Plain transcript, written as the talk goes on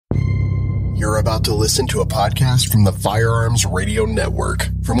You're about to listen to a podcast from the Firearms Radio Network.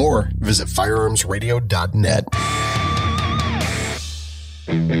 For more, visit firearmsradio.net.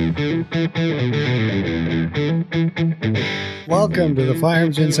 Welcome to the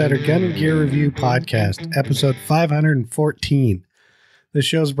Firearms Insider Gun and Gear Review Podcast, episode 514. This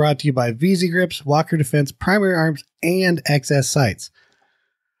show is brought to you by VZ Grips, Walker Defense, Primary Arms, and XS Sights.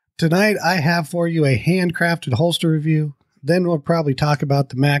 Tonight, I have for you a handcrafted holster review. Then we'll probably talk about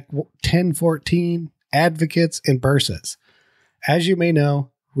the Mac 1014, Advocates, and Bersas. As you may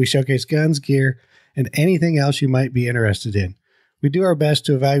know, we showcase guns, gear, and anything else you might be interested in. We do our best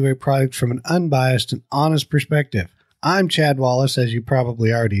to evaluate products from an unbiased and honest perspective. I'm Chad Wallace, as you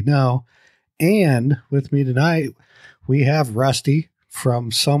probably already know. And with me tonight, we have Rusty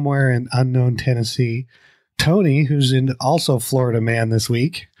from somewhere in unknown Tennessee, Tony, who's in also Florida man this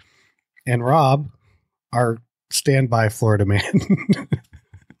week, and Rob, our standby Florida man.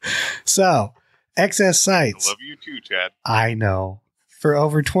 So, XS Sights. I love you too, Chad. I know. For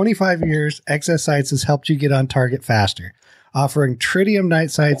over 25 years, XS Sights has helped you get on target faster, offering tritium night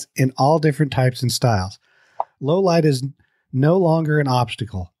sights in all different types and styles. Low light is no longer an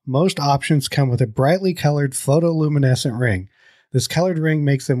obstacle. Most options come with a brightly colored photoluminescent ring. This colored ring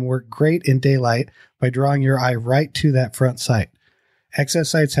makes them work great in daylight by drawing your eye right to that front sight. XS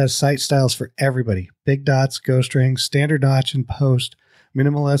Sights has sight styles for everybody. Big dots, ghost rings, standard notch and post,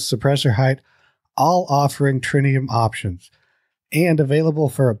 minimalist, suppressor height, all offering tritium options. And available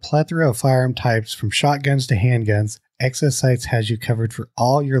for a plethora of firearm types from shotguns to handguns, XS Sights has you covered for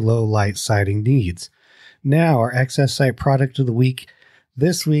all your low light sighting needs. Now, our XS Sight product of the week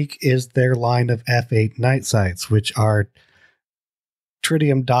this week is their line of F8 night sights, which are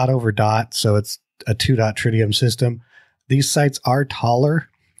tritium dot over dot, so it's a 2-dot tritium system. These sights are taller,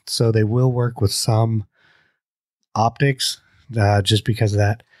 so they will work with some optics just because of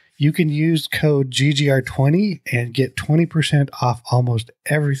that. You can use code GGR20 and get 20% off almost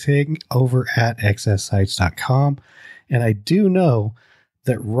everything over at xssights.com. And I do know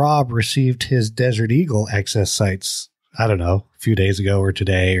that Rob received his Desert Eagle XS Sights, I don't know, a few days ago or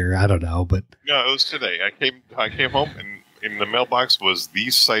today, or I don't know, but no, it was today. I came home and in the mailbox was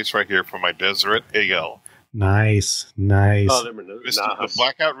these sights right here for my Deseret AL. Nice. Oh, this is the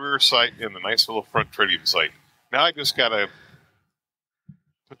blackout rear sight and the nice little front tritium sight. Now I just gotta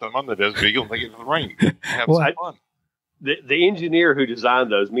put them on the Desert Eagle and take it to the range. Have some fun. The engineer who designed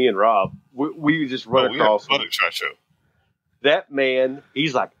those, me and Rob, we just run across. We had fun at SHOT Show. That man,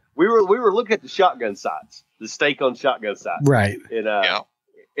 he's like, we were looking at the shotgun sights, the stake on shotgun sights, right? And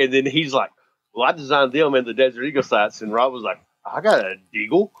and then he's like, well, I designed them in the Desert Eagle sights, and Rob was like, I got a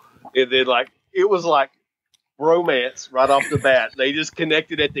Deagle, and then it was like romance right off the bat. They just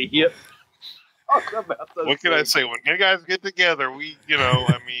connected at the hip. What can I say? When you guys get together,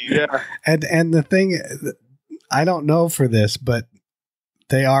 yeah. And the thing, I don't know for this, but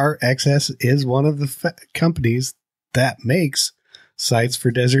XS is one of the companies that makes sights for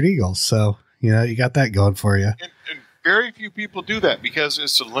Desert Eagles. So, you got that going for you. And very few people do that because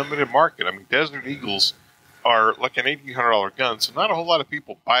it's a limited market. I mean, Desert Eagles are like an $1,800 gun, so not a whole lot of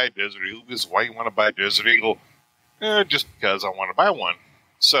people buy a Desert Eagle. This is why you want to buy a Desert Eagle, just because I want to buy one.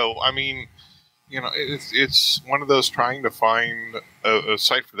 So, I mean, it's one of those trying to find a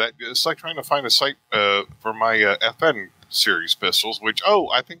sight for that. It's like trying to find a sight for my FN series pistols, which,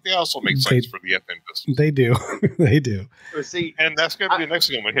 I think they also make sights for the FN pistols. They do. They do. See, and that's going to be the next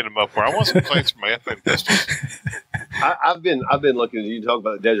thing I'm going to hit them up for. I want some sights for my FN pistols. I've been looking. You talk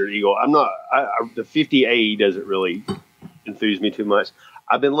about the Desert Eagle. I'm not. The 50A doesn't really enthuse me too much.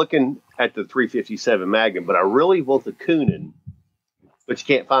 I've been looking at the 357 Magnum, but I really want the Coonan, but you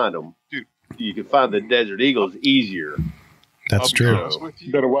can't find them. Dude, you can find the Desert Eagles easier. That's true.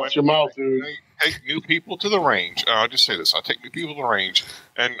 You better watch your mouth, dude. Take new people to the range. I'll just say this. I take new people to the range,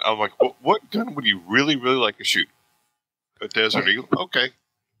 and I'm like, what gun would you really, really like to shoot? A Desert Eagle? Okay.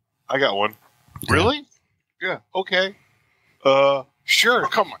 I got one. Really? Yeah. Okay. Sure.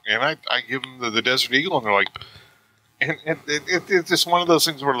 Come on. And I give them the Desert Eagle, and they're like, and it's just one of those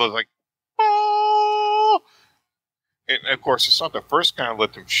things where they're like, oh. And of course, it's not the first gun I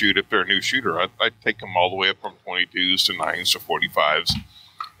let them shoot if they're a new shooter. I take them all the way up from 22s to 9s to 45s.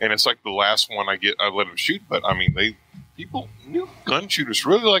 And it's like the last one I let them shoot. But I mean, new gun shooters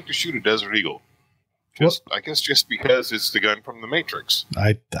really like to shoot a Desert Eagle. I guess just because it's the gun from the Matrix.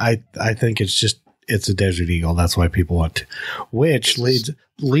 I think it's a Desert Eagle. That's why people want to, which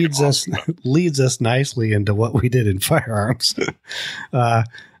leads us nicely into what we did in Firearms.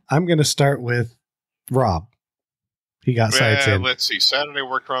 I'm going to start with Rob. He got sights in. Let's see. Saturday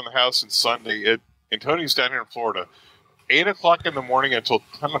worked around the house, and Sunday and Tony's down here in Florida. 8 o'clock in the morning until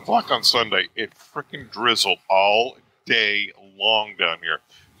 10 o'clock on Sunday. It freaking drizzled all day long down here.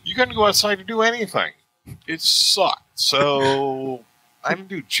 You couldn't go outside to do anything. It sucked. So I didn't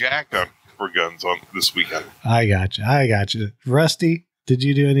do jack on for guns on this weekend. I got you. Rusty, did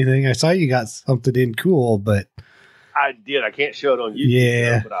you do anything? I saw you got something in cool, but I did. I can't show it on YouTube,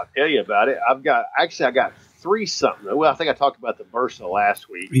 Yeah. but I'll tell you about it. I got 3 something. Well, I think I talked about the Bersa last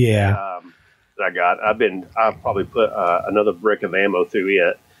week. Yeah. That I got. I've probably put another brick of ammo through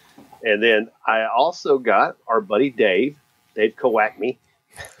it, and then I also got our buddy Dave Kowak me,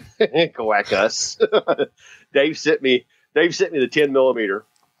 Kowak us. Dave sent me the 10 millimeter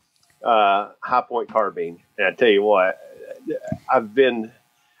high point carbine, and I tell you what, I've been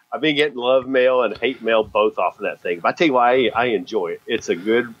getting love mail and hate mail both off of that thing. But I tell you why I enjoy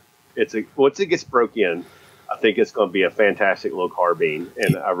it. Once it gets broke in, I think it's going to be a fantastic little carbine,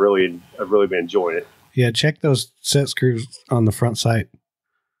 and I've really been enjoying it. Yeah, check those set screws on the front sight.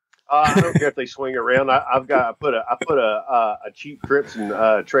 I don't care if they swing around. I put a cheap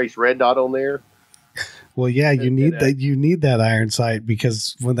Crimson Trace red dot on there. Well, yeah, you need that iron sight,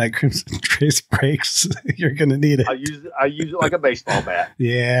 because when that Crimson Trace breaks, you're going to need it. I use it like a baseball bat.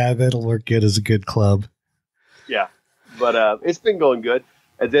 Yeah, that'll work good as a good club. Yeah, but it's been going good.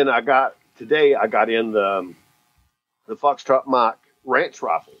 And then I got in the Foxtrot Mach ranch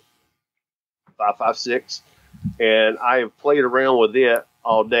rifle, 5.56, and I have played around with it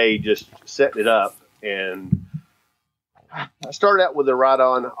all day, just setting it up. And I started out with the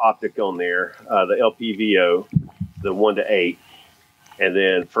right-on optic on there, the LPVO, the 1-8, and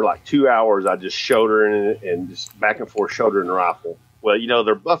then for like 2 hours I just shouldering it and just back and forth shouldering the rifle. Well,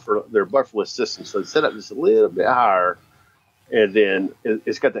 they're bufferless systems, so it's set up just a little bit higher, and then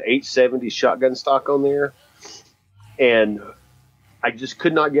it's got the 870 shotgun stock on there, and I just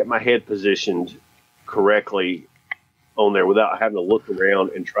could not get my head correctly on there without having to look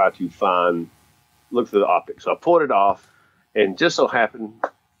around and try to look through the optics. So I pulled it off, and just so happened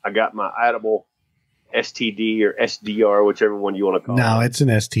I got my Edible STD or SDR, whichever one you want to call it. No, it's an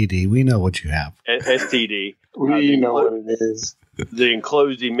STD. We know what you have. STD. We know what it is. The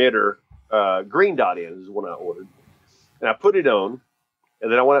enclosed emitter green dot is what I ordered. And I put it on,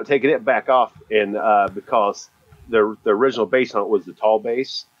 and then I wound up taking it back off, and because the original base on it was the tall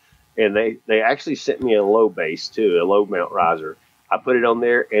base, and they actually sent me a low base too, a low mount riser. I put it on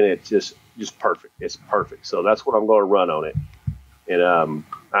there, and it's just perfect. It's perfect. So that's what I'm going to run on it. And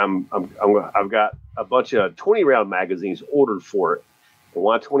I've got a bunch of 20 round magazines ordered for it. And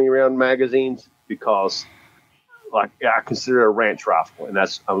why 20 round magazines? Because I consider it a ranch rifle, and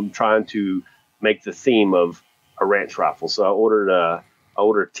I'm trying to make the theme of a ranch rifle. So I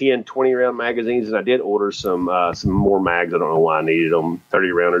ordered 10 20 round magazines, and I did order some more mags. I don't know why I needed them,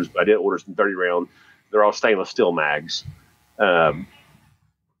 30 rounders, but I did order some 30 round. They're all stainless steel mags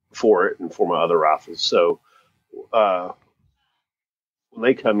for it and for my other rifles. So when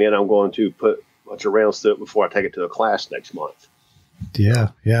they come in, I'm going to put a bunch of rounds to it before I take it to a class next month. Yeah.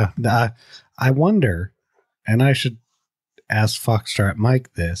 I wonder, and I should ask Foxtrot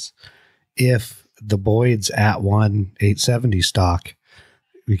Mike this, if the Boyd's at 870 stock,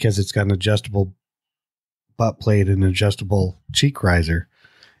 because it's got an adjustable butt plate and an adjustable cheek riser,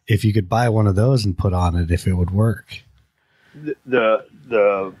 if you could buy one of those and put on it, if it would work.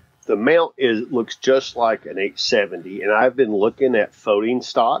 The mount looks just like an 870, and I've been looking at folding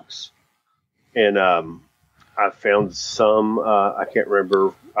stocks, and I found some. I can't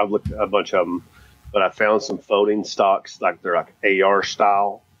remember. I've looked at a bunch of them, but I found some folding stocks they're like AR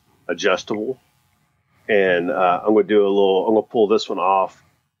style, adjustable, and I'm going to pull this one off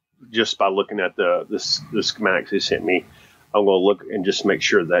just by looking at the schematics they sent me. I'm going to look and just make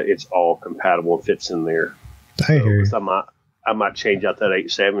sure that it's all compatible and fits in there. I hear you. I might change out that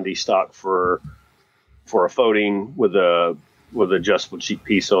 870 stock for a folding with adjustable cheek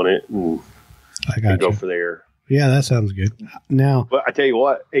piece on it, and go for there. Yeah, that sounds good. Now, but I tell you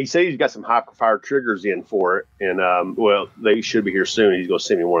what, he said he's got some high fire triggers in for it, and they should be here soon. He's going to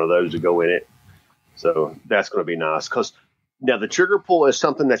send me one of those to go in it, so that's going to be nice. Because now the trigger pull is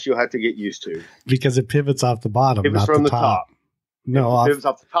something that you'll have to get used to, because it pivots off the bottom, pivots not from the the top. No, it pivots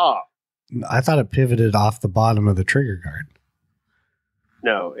off the top. I thought it pivoted off the bottom of the trigger guard.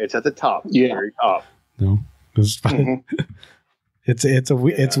 No, it's at the top. Yeah. Very top. No, Mm-hmm.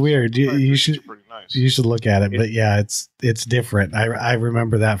 it's weird. You should Nice. you should look at it, but yeah, it's different. I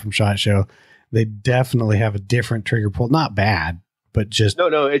remember that from SHOT Show. They definitely have a different trigger pull. Not bad, but just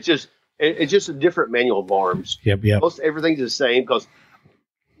no. It's just a different manual of arms. Yep. Most everything's the same. Because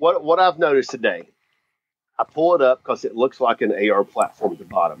what I've noticed today, I pull it up because it looks like an AR platform at the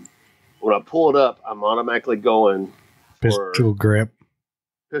bottom. When I pull it up, I'm automatically going Pistol grip.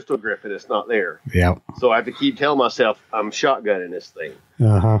 Pistol grip, and it's not there. Yeah. So I have to keep telling myself I'm shotgunning this thing.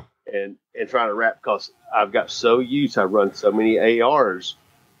 Uh-huh. And trying to wrap, because I've got so used. I run so many ARs.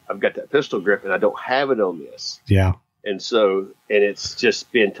 I've got that pistol grip, and I don't have it on this. Yeah. And it's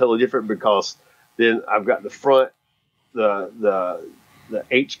just been totally different, because then I've got the front, the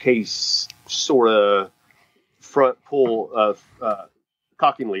HK sort of front pull of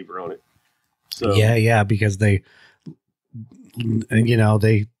cocking lever on it. So Yeah, because I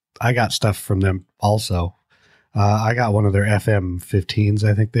got stuff from them also. I got one of their FM-15s,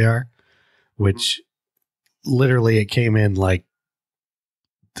 I think they are, which literally it came in like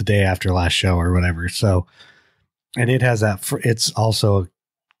the day after last show or whatever. So, and it has that, it's also a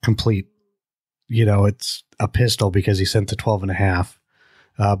complete, it's a pistol because he sent the 12.5,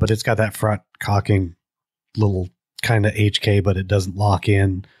 but it's got that front cocking little kind of HK, but it doesn't lock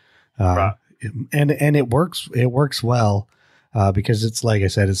in. Right. And it works well. Because it's, like I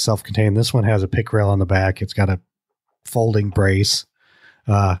said, it's self-contained. This one has a pick rail on the back. It's got a folding brace.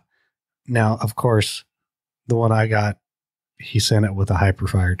 Now, of course, the one I got, he sent it with a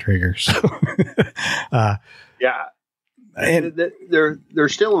hyperfire trigger. So, yeah, and they're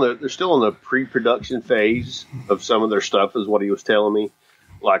still in the pre-production phase of some of their stuff, is what he was telling me.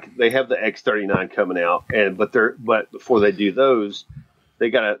 Like, they have the X39 coming out, but before they do those,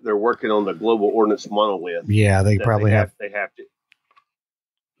 they're working on the Global Ordnance Monolith. Yeah, they probably have. They have to.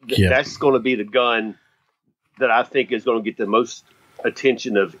 Yeah. That's going to be the gun that I think is going to get the most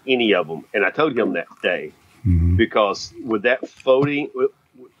attention of any of them. And I told him that today, because with that folding,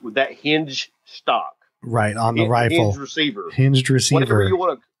 with that hinge stock, right on the rifle, hinged receiver, whatever you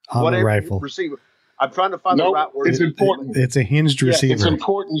want to, on the rifle receiver. I'm trying to find the right word. It's important. It's a hinged receiver. It's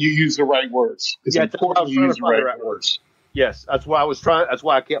important you use the right words. It's important you use the right words. Yes, that's why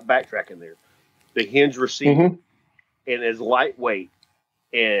I kept backtracking there. The hinge receiver, and it's lightweight,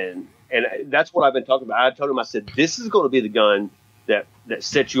 and that's what I've been talking about. I told him, I said, this is going to be the gun that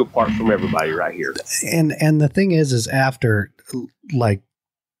sets you apart from everybody right here. And the thing is after, like,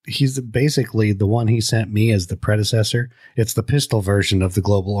 he's basically the one he sent me as the predecessor. It's the pistol version of the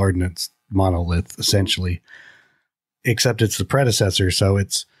Global Ordnance Monolith, essentially, except it's the predecessor, so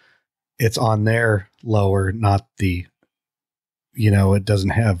it's on their lower, not the. It doesn't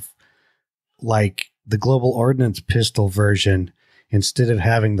have, like, the Global Ordnance pistol version, instead of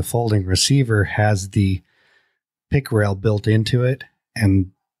having the folding receiver, has the pick rail built into it.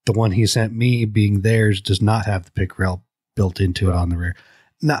 And the one he sent me, being theirs, does not have the pick rail built into it on the rear.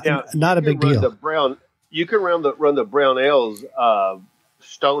 Not a big deal. You can run the Brownell's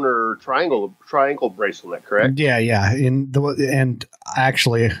Stoner triangle bracelet, correct? Yeah. And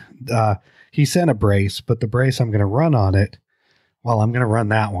actually, he sent a brace, but the brace I'm going to run on it, I'm going to run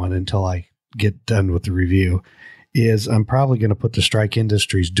that one until I get done with the review, is I'm probably going to put the Strike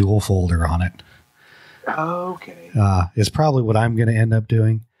Industries dual folder on it. Okay. It's probably what I'm going to end up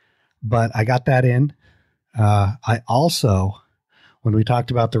doing, but I got that in. I also, when we talked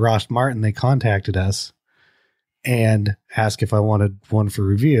about the Ross Martin, they contacted us and asked if I wanted one for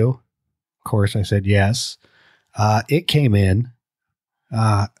review. Of course, I said yes. It came in.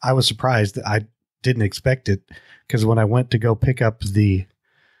 I was surprised. I didn't expect it, because when I went to go pick up the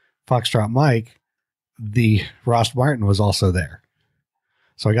Foxtrot mic, the Ross Martin was also there.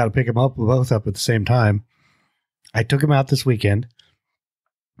 So I got to pick them up both up at the same time. I took them out this weekend,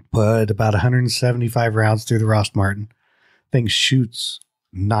 put about 175 rounds through the Ross Martin. Thing shoots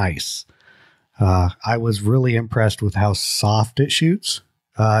nice. I was really impressed with how soft it shoots.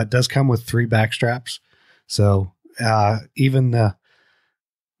 It does come with 3 back straps. So even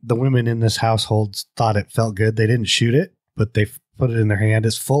the women in this household thought it felt good. They didn't shoot it, but they put it in their hand.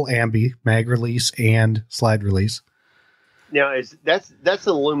 It's full ambi, mag release, and slide release. Now, that's an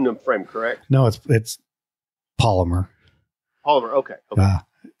aluminum frame, correct? No, it's polymer. Polymer, okay.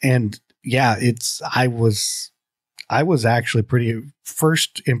 And yeah, I was actually pretty.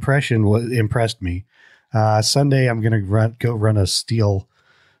 First impression impressed me. Sunday, I'm gonna go run a steel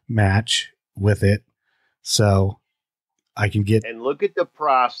match with it, so I can get. And look at the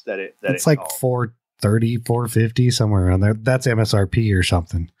price it's like $430, $450, somewhere around there. That's MSRP or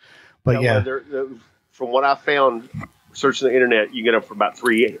something. But yeah, from what I found searching the internet, you get them for about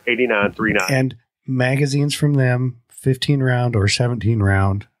 $389, $390. And magazines from them, 15 round or 17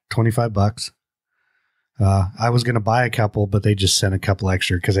 round, $25. I was going to buy a couple, but they just sent a couple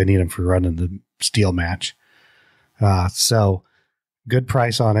extra because I need them for running the steel match. So good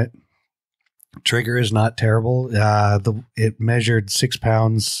price on it. Trigger is not terrible. It measured 6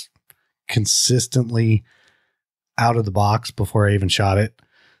 pounds consistently out of the box before I even shot it.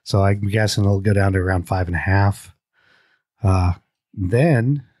 So I'm guessing it'll go down to around 5.5.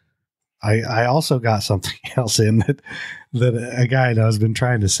 Then I also got something else in that a guy I know has been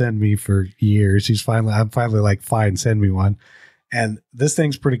trying to send me for years. I'm finally like, fine, send me one. And this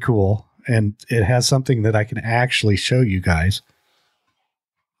thing's pretty cool. And it has something that I can actually show you guys.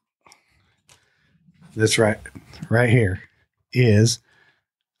 This right here is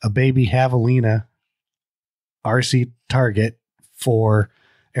a baby Javelina RC target for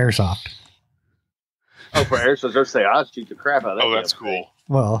airsoft. Oh, for airsoft, they'll say, I'll shoot the crap out of that. Oh, that's cool.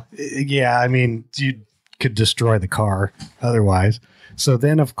 Well, yeah, I mean, you could destroy the car otherwise. So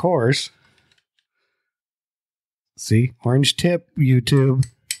then, of course, see, orange tip, YouTube,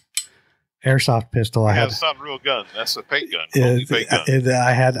 airsoft pistol. It's not a real gun. That's a fake gun. Fake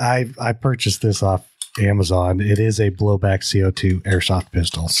gun. I purchased this off Amazon. It is a blowback CO2 airsoft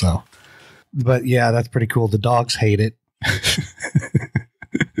pistol. So, but yeah, that's pretty cool. The dogs hate it.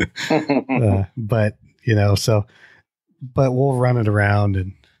 But we'll run it around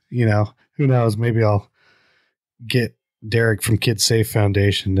and, who knows, maybe I'll get Derek from Kids Safe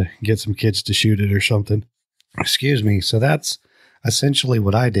Foundation to get some kids to shoot it or something. Excuse me. So that's essentially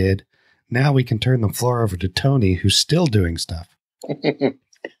what I did. Now we can turn the floor over to Tony, who's still doing stuff.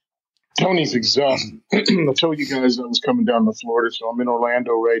 Tony's exhausted. I told you guys I was coming down to Florida, so I'm in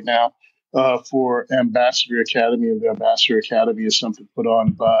Orlando right now for Ambassador Academy. And the Ambassador Academy is something put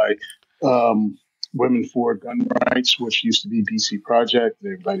on by Women for Gun Rights, which used to be BC Project. They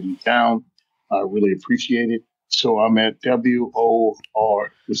invited me down. I really appreciate it. So I'm at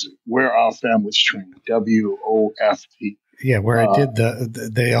WOR, where our families train, WOFT. Yeah, where I did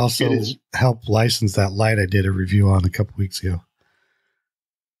they also helped license that light I did a review on a couple weeks ago.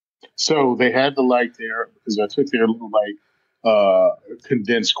 So they had the light there because I took their little light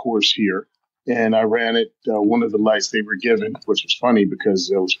condensed course here, and I ran it. One of the lights they were given, which was funny because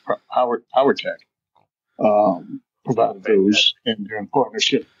it was PowerTech provided those, and they're in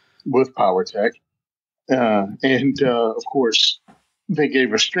partnership with PowerTech. And of course, they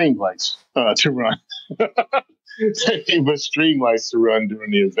gave us string lights to run. They gave us string lights to run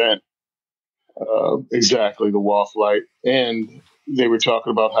during the event. Exactly, the WAF light. And they were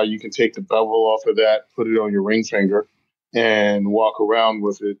talking about how you can take the bevel off of that, put it on your ring finger, and walk around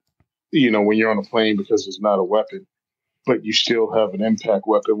with it, when you're on a plane, because it's not a weapon, but you still have an impact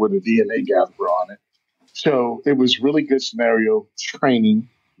weapon with a DNA gatherer on it. So it was really good scenario training,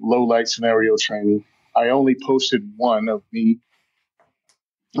 low light scenario training. I only posted one of me.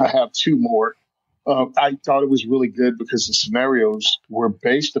 I have two more. I thought it was really good because the scenarios were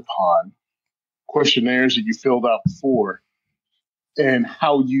based upon questionnaires that you filled out before and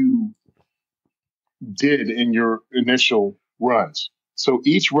how you did in your initial runs. So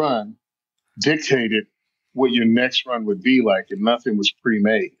each run dictated what your next run would be like, and nothing was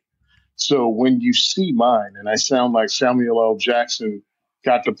pre-made. So when you see mine, and I sound like Samuel L. Jackson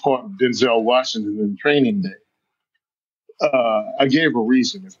got the part of Denzel Washington in Training Day, I gave a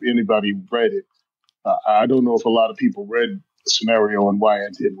reason if anybody read it. I don't know if a lot of people read the scenario and why I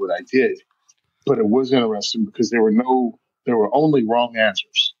did what I did, but it was interesting because there were only wrong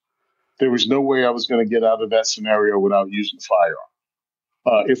answers. There was no way I was going to get out of that scenario without using the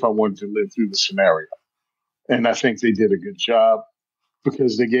firearm if I wanted to live through the scenario. And I think they did a good job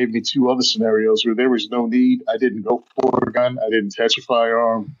because they gave me two other scenarios where there was no need. I didn't go for a gun. I didn't touch a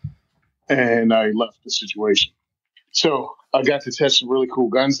firearm, and I left the situation. So I got to test some really cool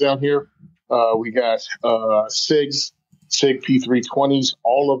guns down here. We got SIG P320s.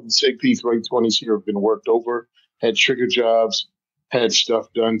 All of the SIG P320s here have been worked over, had trigger jobs, had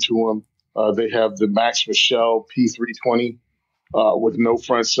stuff done to them. They have the Max Michel P320 with no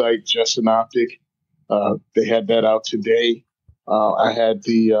front sight, just an optic. They had that out today. I had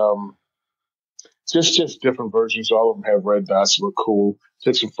the just different versions. All of them have red dots, look cool.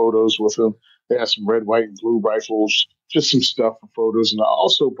 Took some photos with them. They had some red, white, and blue rifles, just some stuff for photos. And I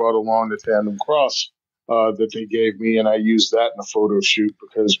also brought along the Tandem Cross that they gave me, and I used that in a photo shoot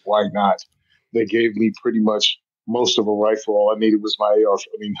because why not? They gave me pretty much most of a rifle. All I needed was my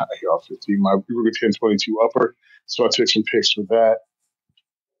not AR-15, my Ruger 1022 upper. So I took some pics with that.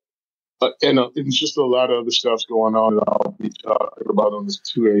 And just a lot of other stuff's going on that I'll be talking about on this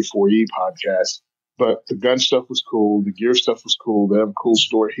 2A4E podcast. But the gun stuff was cool. The gear stuff was cool. They have a cool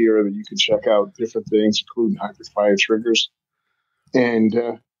store here that you can check out different things, including hybrid fire triggers.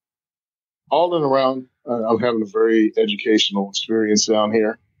 And all in around, I'm having a very educational experience down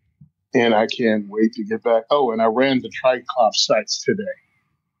here. And I can't wait to get back. Oh, and I ran the Triclops sights today.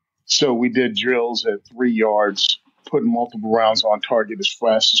 So we did drills at 3 yards, putting multiple rounds on target as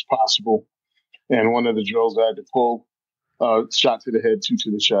fast as possible. And one of the drills I had to pull, shot to the head, two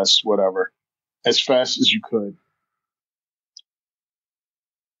to the chest, whatever, as fast as you could.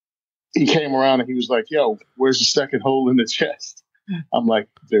 he came around and he was like, "Yo, where's the second hole in the chest?" I'm like,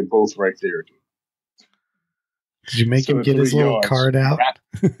 "They're both right there, dude." Did you make him get his little card out?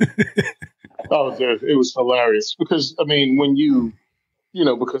 Oh, dude, it was hilarious because I mean, when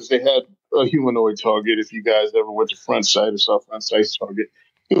because they had a humanoid target. If you guys ever went to Front Sight or saw Front Sight's target,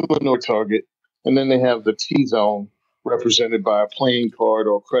 humanoid target, and then they have the T zone represented by a playing card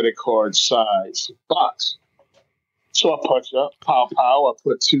or credit card size box. So I punch up, pow, pow. I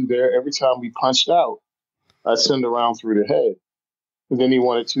put 2 there. Every time we punched out, I send a round through the head. And then he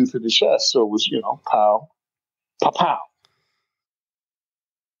wanted 2 through the chest. So it was, pow, pow, pow.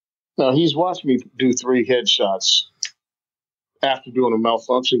 Now he's watched me do 3 headshots after doing a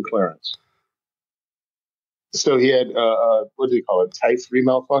malfunction clearance. So he had, what do you call it, type 3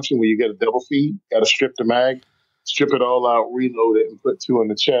 malfunction, where you get a double feed, got to strip the mag, strip it all out, reload it, and put 2 in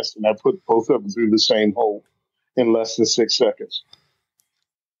the chest. And I put both of them through the same hole in less than 6 seconds.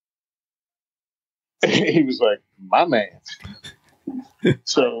 He was like, "My man."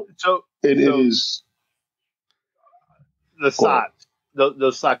 So it is the socks,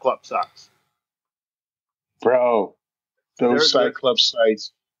 those Cyclops socks, bro. Those Cyclops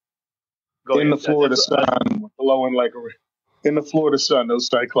sights in the Florida sun were glowing like in the Florida sun. Those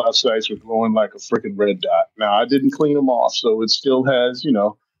Cyclops sights were glowing like a freaking red dot. Now I didn't clean them off, so it still has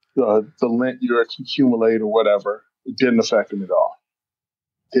the lint you accumulate or whatever. It didn't affect them at all.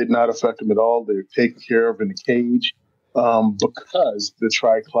 Did not affect them at all. They're taken care of in the cage because the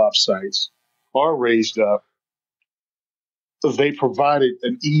Triclops sights are raised up. They provided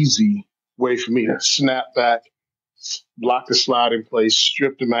an easy way for me to snap back, lock the slide in place,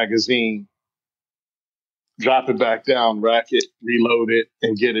 strip the magazine, drop it back down, rack it, reload it,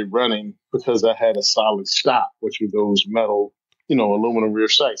 and get it running because I had a solid stop, which were those metal, aluminum rear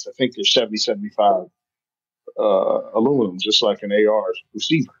sights. I think they're 70-75 aluminum, just like an AR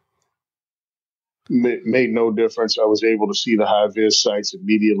receiver. Made no difference. I was able to see the high-vis sights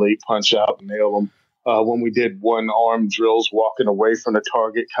immediately, punch out, and nail them. When we did one-arm drills, walking away from the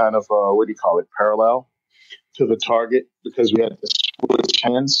target, kind of, parallel to the target, because we had to switch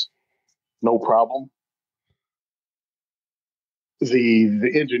hands, no problem.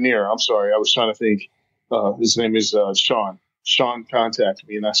 The engineer, I'm sorry, I was trying to think, his name is Sean. Sean contacted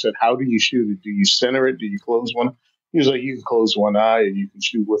me, and I said, "How do you shoot it? Do you center it? Do you close one?" He was like, "You can close one eye, or you can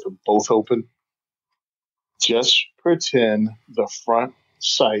shoot with them both open. Just pretend the front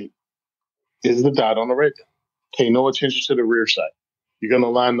sight is the dot on the red dot. Pay no attention to the rear sight. You're going to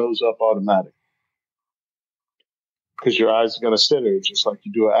line those up automatic because your eyes are going to center just like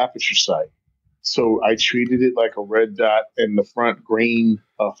you do an aperture sight." So I treated it like a red dot, and the front green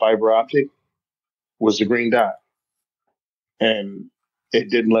fiber optic was the green dot. And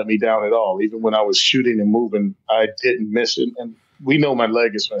it didn't let me down at all. Even when I was shooting and moving, I didn't miss it. And we know my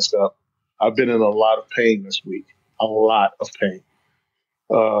leg is messed up. I've been in a lot of pain this week, a lot of pain.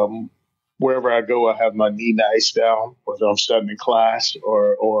 Wherever I go, I have my knee ice down, whether I'm studying in class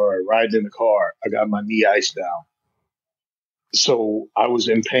or riding in the car, I got my knee ice down. So I was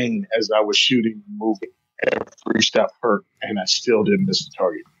in pain as I was shooting and moving. Every step hurt, and I still didn't miss the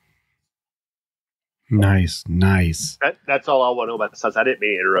target. Nice. That's all I want to know about the sights. I didn't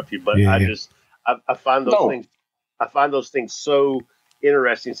mean to interrupt you, but I find those things. I find those things so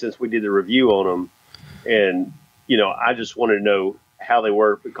interesting since we did the review on them, and I just wanted to know how they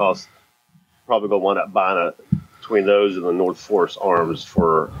work because I'm probably gonna wind up buying between those and the North Force arms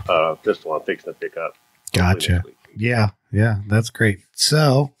for a pistol I'm fixing to pick up. Gotcha. Yeah, that's great.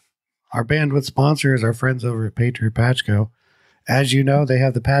 So our bandwidth sponsor is our friends over at Patriot Patch Co. As you know, they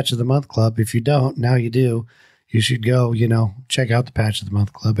have the Patch of the Month Club. If you don't, now you do. You should go, check out the Patch of the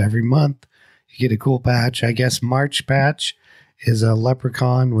Month Club. Every month, you get a cool patch. I guess March patch is a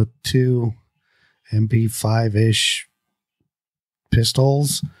leprechaun with 2 MP5-ish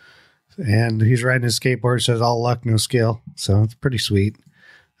pistols. And he's riding his skateboard. Says, "All luck, no skill." So it's pretty sweet.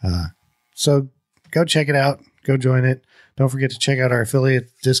 So go check it out. Go join it. Don't forget to check out our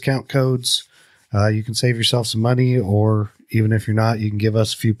affiliate discount codes. You can save yourself some money, or even if you're not, you can give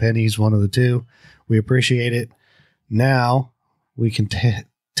us a few pennies, one of the two. We appreciate it. Now we can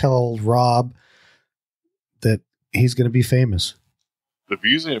tell Rob that he's going to be famous. The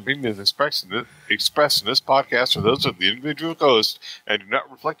views and opinions expressed in this podcast are those of the individual host and do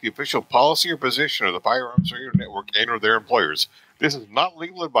not reflect the official policy or position of the Firearms Radio Network and or their employers. This is not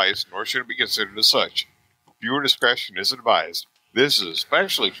legal advice, nor should it be considered as such. Viewer discretion is advised. This is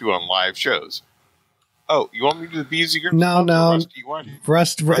especially true on live shows. Oh, you want me to do the BZ Grips? No.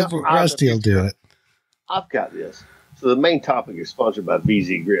 Rusty will do it. I've got this. So the main topic is sponsored by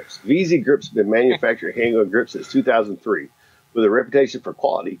VZ Grips. VZ Grips has been manufacturing handgun grips since 2003. With a reputation for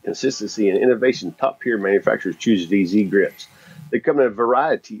quality, consistency, and innovation, top-tier manufacturers choose VZ grips. They come in a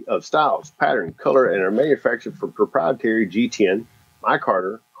variety of styles, pattern, color, and are manufactured for proprietary G10,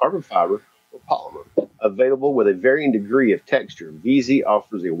 micarta, carbon fiber, or polymer. Available with a varying degree of texture, VZ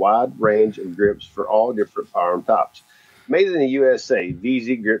offers a wide range of grips for all different firearm types. Made in the USA,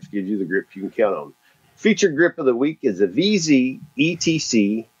 VZ grips gives you the grip you can count on. Featured grip of the week is the VZ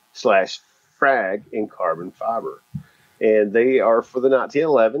ETC/Frag in carbon fiber. And they are for the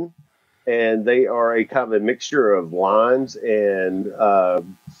 1911, and they are a kind of a mixture of lines and we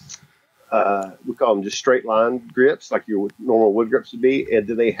call them just straight line grips, like your normal wood grips would be. And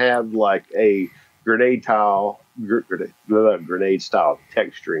then they have like a grenade style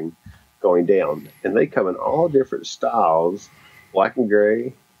texturing going down. And they come in all different styles, black and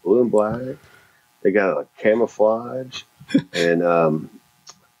gray, blue and black. They got a camouflage, and I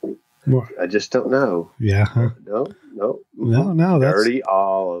just don't know. Yeah. Huh? No. That's dirty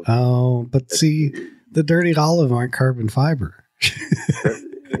olive. Oh, but see, the dirty olive aren't carbon fiber.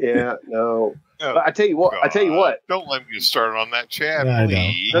 Yeah, no. Oh, But I tell you what. Don't let me get started on that, Chad. I know.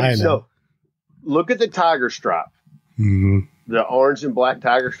 Please. I know. No, look at the tiger stripe. Mm-hmm. The orange and black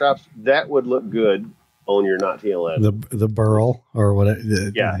tiger stripes. That would look good on your 1911. The burl or what?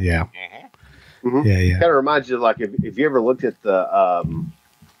 Yeah. Yeah. Mhm. Yeah. Kind of reminds you of like if you ever looked at the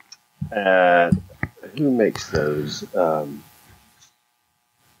who makes those?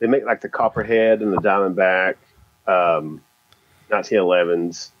 They make like the Copperhead and the Diamondback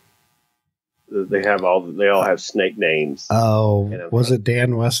 1911s. They all have snake names. Oh, was it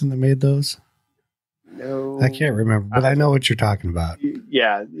Dan Wesson that made those? No, I can't remember, but I know what you're talking about.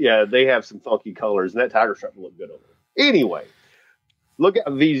 Yeah, they have some funky colors, and that tiger stripe will look good on it. Anyway, look at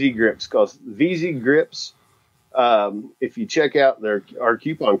VZ grips, because VZ grips, if you check out our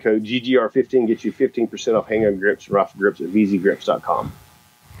coupon code GGR15 gets you 15% off handgun grips and rifle grips at vzgrips.com.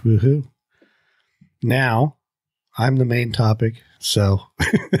 Woohoo! Now, I'm the main topic, so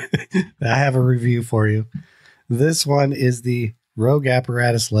I have a review for you. This one is the Rogue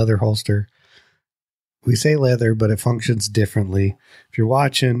Apparatus leather holster. We say leather, but it functions differently. If you're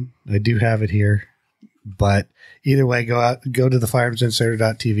watching, I do have it here. But either way, go to the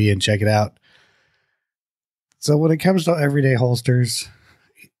firearmsinsider.tv and check it out. So when it comes to everyday holsters,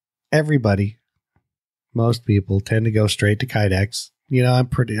 most people tend to go straight to Kydex. You know,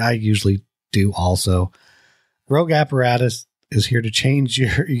 I usually do also. Rogue Apparatus is here to change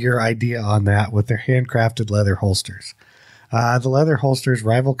your idea on that with their handcrafted leather holsters. The leather holsters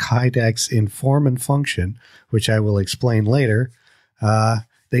rival Kydex in form and function, which I will explain later.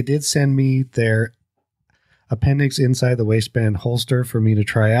 They did send me their appendix inside the waistband holster for me to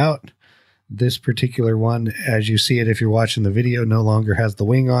try out. This particular one, as you see it if you're watching the video, no longer has the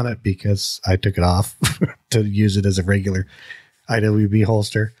wing on it because I took it off to use it as a regular IWB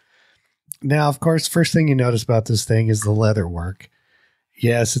holster. Now, of course, first thing you notice about this thing is the leather work.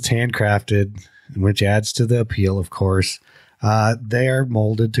 Yes, it's handcrafted, which adds to the appeal, of course. They are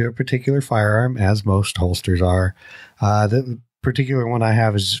molded to a particular firearm, as most holsters are. The particular one I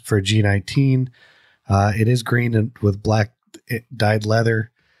have is for G19. It is green and with black dyed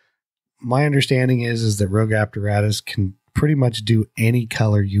leather. My understanding is that Rogue Apparatus can pretty much do any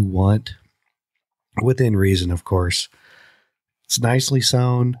color you want, within reason, of course. It's nicely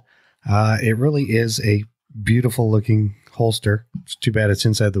sewn. It really is a beautiful looking holster. It's too bad it's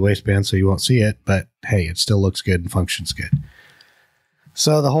inside the waistband, so you won't see it, but hey, it still looks good and functions good.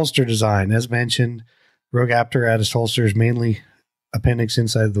 So the holster design, as mentioned, Rogue Apparatus holster is mainly appendix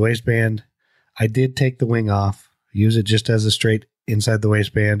inside the waistband. I did take the wing off, use it just as a straight inside the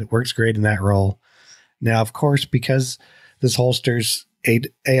waistband. It works great in that role. Now, of course, because this holster's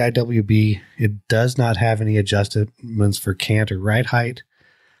AIWB, it does not have any adjustments for cant or ride height.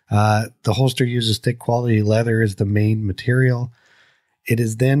 The holster uses thick quality leather as the main material. It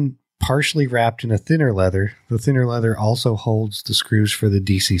is then partially wrapped in a thinner leather. The thinner leather also holds the screws for the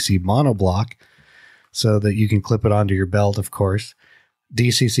DCC monoblock so that you can clip it onto your belt, of course.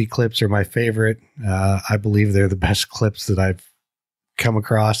 DCC clips are my favorite. I believe they're the best clips that I've come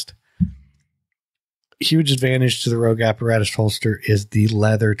across. Huge advantage to the Rogue Apparatus holster is the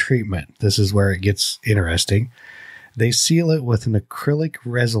leather treatment. This is where it gets interesting. They seal it with an acrylic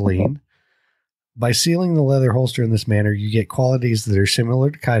resin. By sealing the leather holster in this manner, you get qualities that are similar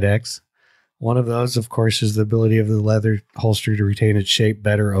to Kydex. One of those, of course, is the ability of the leather holster to retain its shape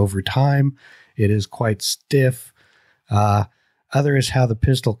better over time. It is quite stiff. Other is how the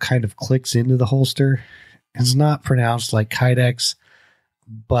pistol kind of clicks into the holster. It's not pronounced like Kydex,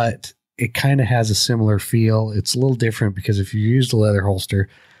 but it kind of has a similar feel. It's a little different because if you use the leather holster,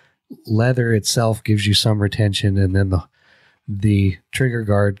 leather itself gives you some retention, and then the trigger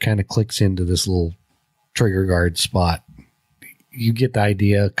guard kind of clicks into this little trigger guard spot. You get the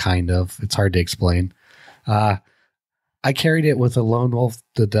idea, kind of. It's hard to explain. I carried it with a Lone Wolf,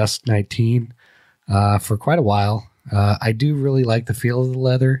 the Dusk 19, for quite a while. I do really like the feel of the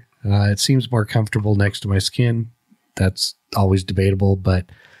leather. It seems more comfortable next to my skin. That's always debatable, but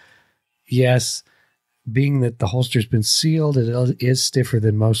yes, being that the holster's been sealed, it is stiffer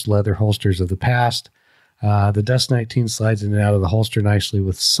than most leather holsters of the past. The Dust 19 slides in and out of the holster nicely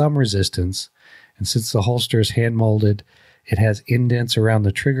with some resistance, and since the holster is hand-molded, it has indents around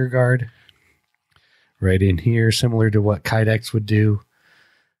the trigger guard right in here, similar to what Kydex would do.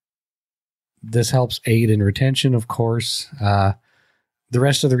 This helps aid in retention, of course. The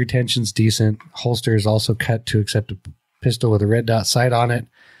rest of the retention's decent. Holster is also cut to accept a pistol with a red dot sight on it.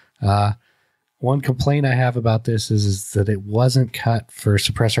 One complaint I have about this is that it wasn't cut for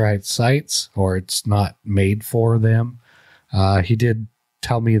suppressor height sights, or it's not made for them. He did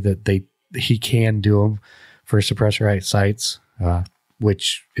tell me that he can do them for suppressor height sights,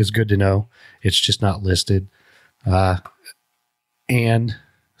 which is good to know. It's just not listed. And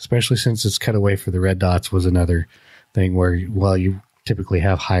especially since it's cut away for the red dots was another thing where, well, you typically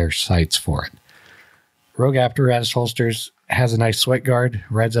have higher sights for it. Rogue Apparatus Holsters has a nice sweat guard,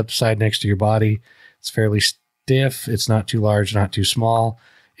 rides up the side next to your body. It's fairly stiff. It's not too large, not too small.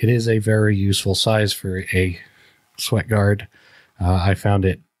 It is a very useful size for a sweat guard. I found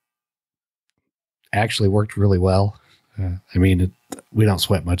it actually worked really well. We don't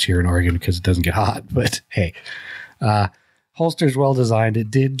sweat much here in Oregon because it doesn't get hot, but hey, holster's well designed.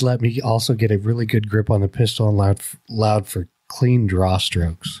 It did let me also get a really good grip on the pistol and allowed for clean draw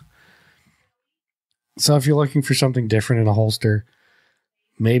strokes. So if you're looking for something different in a holster,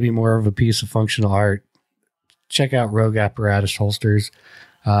 maybe more of a piece of functional art, check out Rogue Apparatus Holsters.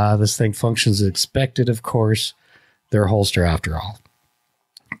 This thing functions as expected, of course. They're a holster after all.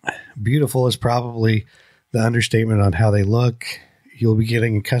 Beautiful is probably the understatement on how they look. You'll be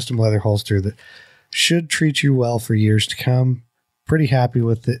getting a custom leather holster that should treat you well for years to come. Pretty happy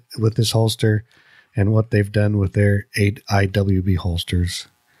with this holster and what they've done with their 8 IWB holsters.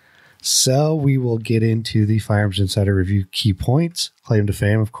 So we will get into the Firearms Insider Review key points. Claim to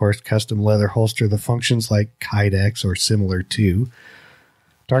fame, of course, custom leather holster that functions like Kydex or similar to.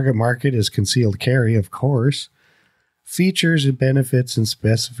 Target market is concealed carry, of course. Features and benefits and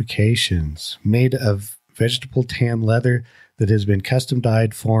specifications. Made of vegetable tan leather that has been custom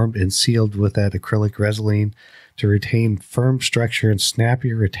dyed, formed, and sealed with that acrylic resin to retain firm structure and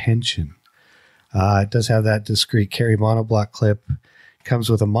snappy retention. It does have that discreet carry monoblock clip.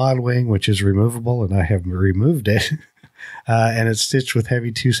 Comes with a mod wing, which is removable, and I have removed it. And it's stitched with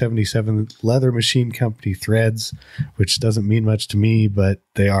heavy 277 Leather Machine Company threads, which doesn't mean much to me, but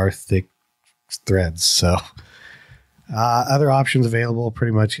they are thick threads. So other options available,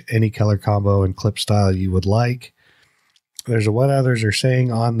 pretty much any color combo and clip style you would like. There's a what others are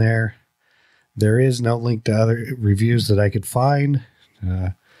saying on there. There is no link to other reviews that I could find.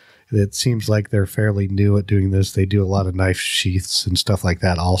 It seems like they're fairly new at doing this. They do a lot of knife sheaths and stuff like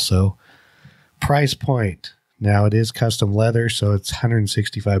that also. Price point. Now it is custom leather, so it's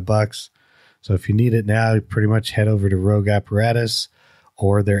 $165. So if you need it now, you pretty much head over to Rogue Apparatus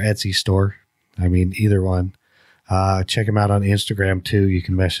or their Etsy store. Either one. Check them out on Instagram too. You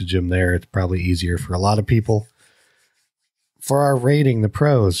can message them there. It's probably easier for a lot of people. For our rating, the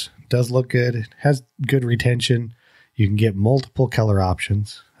pros, does look good. It has good retention. You can get multiple color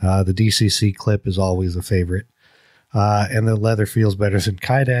options. The DCC clip is always a favorite. And the leather feels better than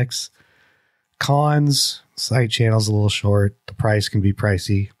Kydex. Cons, side channel's a little short. The price can be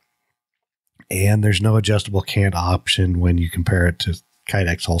pricey. And there's no adjustable cant option when you compare it to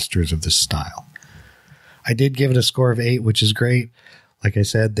Kydex holsters of this style. I did give it a score of 8, which is great. Like I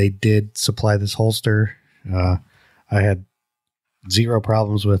said, they did supply this holster. I had zero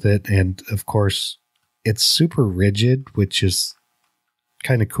problems with it. And of course, it's super rigid, which is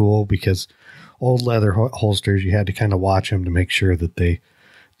kind of cool because old leather holsters, you had to kind of watch them to make sure that they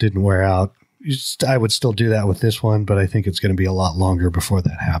didn't wear out. I would still do that with this one, but I think it's going to be a lot longer before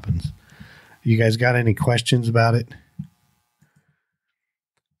that happens. You guys got any questions about it?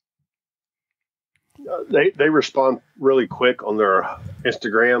 They respond really quick on their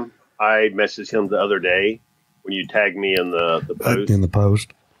Instagram. I messaged him the other day when you tagged me in the post. In the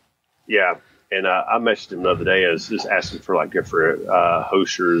post? Yeah. And I messaged him the other day. I was just asking for like different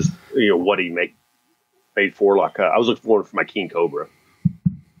holsters, what he made for. Like I was looking for one for my King Cobra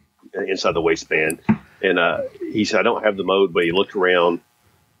inside the waistband. And he said, I don't have the mode, but he looked around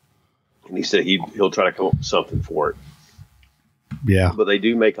and he said he'll try to come up with something for it. Yeah. But they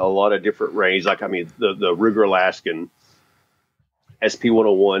do make a lot of different ranges. Like, the Ruger Alaskan,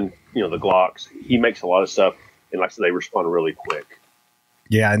 SP-101, the Glocks. He makes a lot of stuff, and like I said, they respond really quick.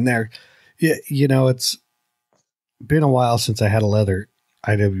 Yeah, and it's been a while since I had a leather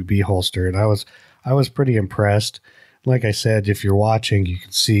IWB holster, and I was pretty impressed. Like I said, if you're watching, you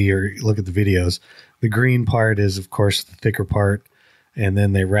can see or look at the videos. The green part is, of course, the thicker part, and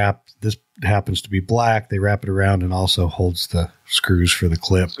then they wrap. This happens to be black. They wrap it around and also holds the screws for the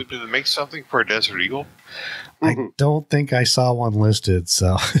clip. So, do they make something for a Desert Eagle? I don't think I saw one listed,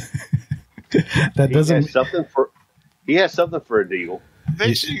 so that doesn't. He has something for a deal. They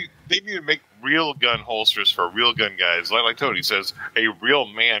need to make real gun holsters for real gun guys. Like Tony says, a real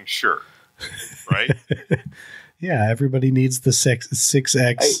man shirt, right? Yeah, everybody needs the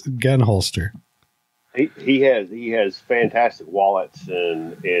 6X gun holster. He has fantastic wallets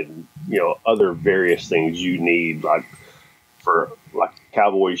and other various things you need, like for like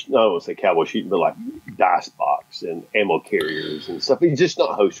cowboys. No, I won't say cowboy shooting, but like dice box and ammo carriers and stuff. He's just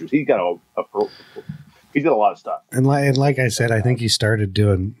not holsters. He's got he's got a lot of stuff. And like I said, I think he started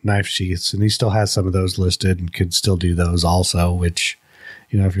doing knife sheaths, and he still has some of those listed and could still do those also, which,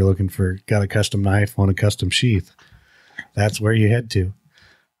 if you're looking got a custom knife, want a custom sheath, that's where you head to.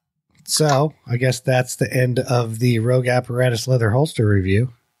 So I guess that's the end of the Rogue Apparatus leather holster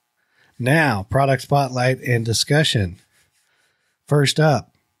review. Now, product spotlight and discussion. First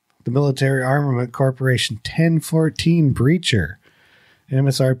up, the Military Armament Corporation 1014 Breacher.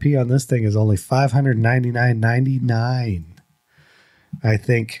 MSRP on this thing is only $599.99. I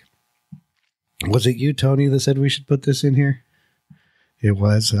think, was it you, Tony, that said we should put this in here? It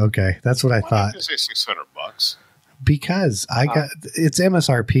was? Okay. That's what I thought. I say $600. Because it's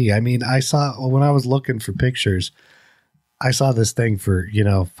MSRP. I mean, I saw, when I was looking for pictures, I saw this thing for,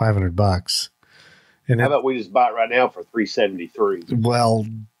 $500. And how about we just buy it right now for $373? Well,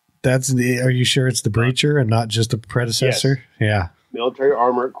 are you sure it's the Breacher and not just a predecessor? Yes. Yeah. Military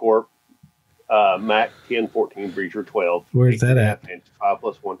Armament Corp, MAC 1014 Breacher 12. Where's that at?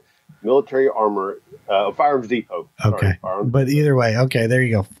 5+1. Military Armor, Firearms Depot. Okay. But either way, okay, there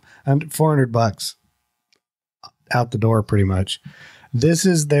you go. $400 out the door, pretty much. This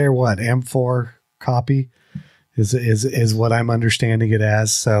is their M4 copy is what I'm understanding it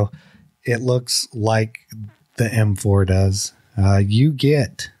as. So it looks like the M4 does. You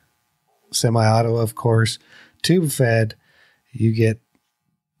get semi-auto, of course, tube fed. You get,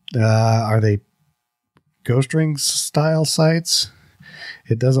 are they ghost ring style sights?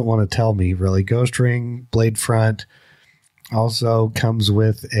 It doesn't want to tell me really. Ghost ring, blade front, also comes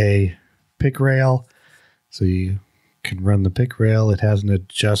with a pick rail. So you can run the pick rail. It has an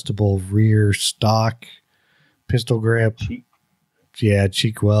adjustable rear stock pistol grip.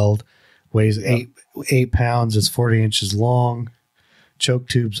 Cheek weld. Weighs 8 pounds. It's 40 inches long. Choke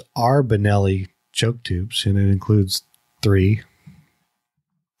tubes are Benelli choke tubes, and it includes 3,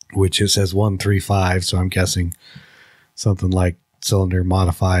 which it says 135. So I'm guessing something like cylinder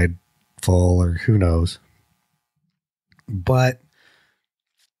modified full, or who knows. But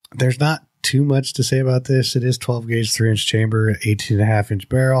there's not too much to say about this. It is 12 gauge 3-inch chamber, 18.5-inch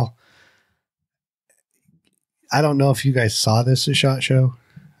barrel. I don't know if you guys saw this at SHOT Show.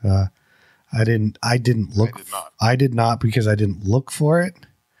 I did not because I didn't look for it.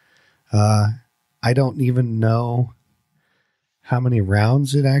 I don't even know how many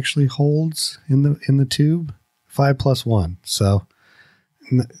rounds it actually holds in the tube. 5+1. So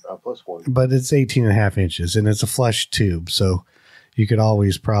 5+1. But it's 18.5 inches and it's a flush tube. So you could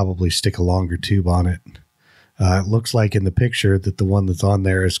always probably stick a longer tube on it. It looks like in the picture that the one that's on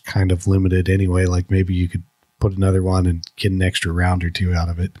there is kind of limited anyway. Like maybe you could put another one and get an extra round or two out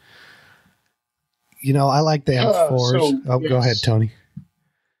of it. I like the M4s. Yes. Go ahead, Tony.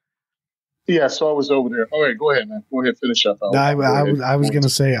 Yeah, so I was over there. All right, go ahead, man. Go ahead, finish up. I was going to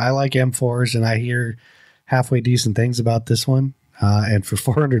say I like M4s, and I hear halfway decent things about this one. And for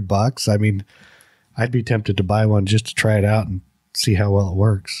 $400, I mean, I'd be tempted to buy one just to try it out and see how well it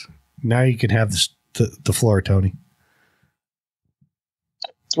works. Now you can have the floor, Tony.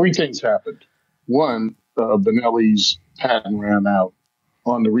 3 things happened. One, Benelli's patent ran out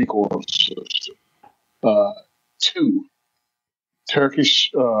on the recoil system. 2,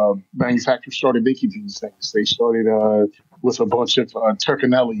 Turkish manufacturers started making these things. They started with a bunch of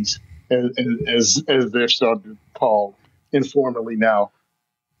Turkinellis, as they're starting to call informally now.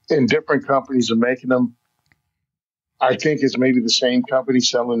 And different companies are making them. I think it's maybe the same company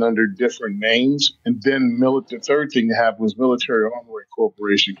selling under different names. And then the third thing to happen was Military Armament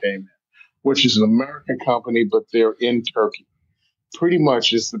Corporation came in, which is an American company, but they're in Turkey. Pretty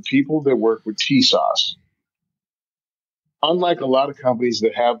much it's the people that work with TSOS. Unlike a lot of companies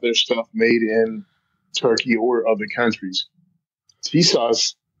that have their stuff made in Turkey or other countries,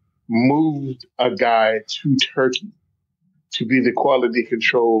 TSOS moved a guy to Turkey to be the quality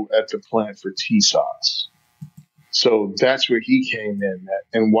control at the plant for TSOS. So that's where he came in at.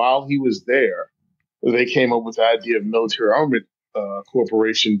 And while he was there, they came up with the idea of Military Armament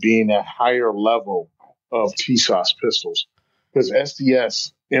Corporation being a higher level of TSOS pistols because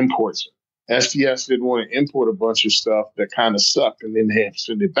SDS imports it. SDS didn't want to import a bunch of stuff that kind of sucked and then they have to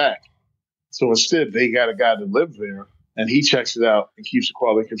send it back. So instead, they got a guy that lives there and he checks it out and keeps the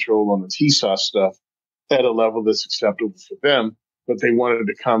quality control on the TSOS stuff at a level that's acceptable for them. But they wanted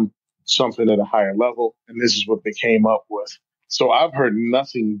to come something at a higher level, and this is what they came up with. So I've heard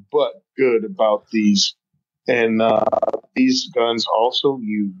nothing but good about these. And these guns also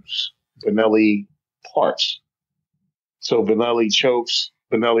use Benelli parts. So Benelli chokes,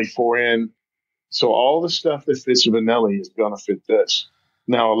 Benelli 4N. So all the stuff that fits a Benelli is going to fit this.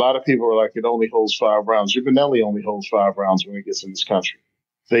 Now, a lot of people are like, it only holds 5 rounds. Your Benelli only holds 5 rounds when it gets in this country.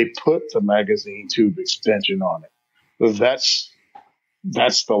 They put the magazine tube extension on it.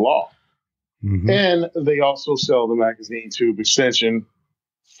 That's the law. Mm-hmm. And they also sell the magazine tube extension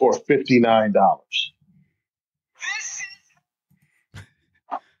for $59.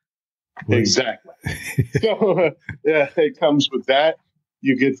 Exactly. So yeah, it comes with that.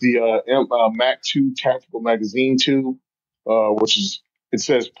 You get the Mac 2 tactical magazine tube, which is, it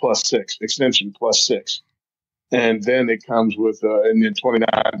says +6, extension +6. And then it comes with, and then $29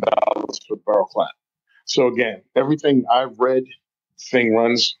 for barrel clamp. So again, everything I've read, thing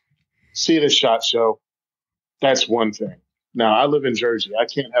runs. See it at SHOT Show. That's one thing. Now, I live in Jersey. I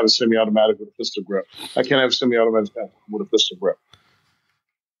can't have a semi-automatic with a pistol grip. I can't have a semi-automatic with a pistol grip.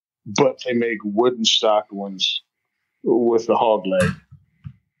 But they make wooden stock ones with the hog leg.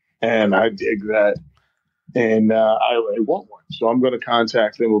 And I dig that. And I want one. So I'm going to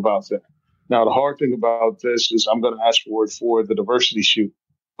contact them about that. Now, the hard thing about this is I'm going to ask for it for the diversity shoot.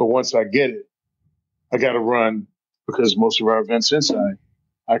 But once I get it, I got to run, because most of our events inside,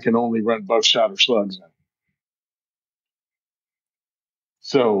 I can only run buckshot or slugs in.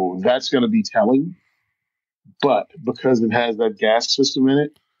 So that's going to be telling. But because it has that gas system in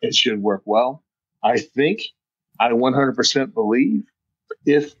it, it should work well. I think, I 100% believe,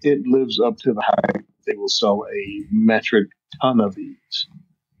 if it lives up to the hype, they will sell a metric ton of these.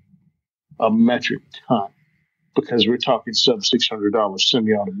 A metric ton. Because we're talking sub $600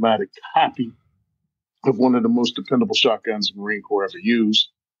 semi-automatic copy of one of the most dependable shotguns the Marine Corps ever used,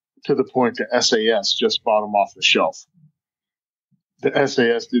 to the point that SAS just bought them off the shelf. The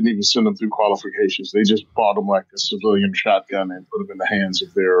SAS didn't even send them through qualifications. They just bought them like a civilian shotgun and put them in the hands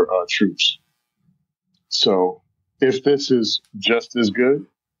of their troops. So if this is just as good,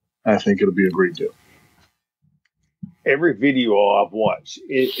 I think it'll be a great deal. Every video I've watched,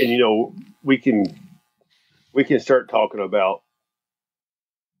 and you know, we can start talking about,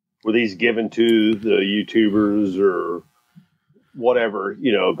 were these given to the YouTubers or whatever,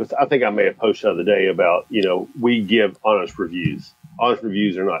 you know, because I think I may have posted the other day about, you know, we give honest reviews. Honest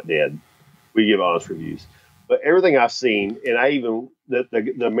reviews are not dead. We give honest reviews. But everything I've seen, and I even,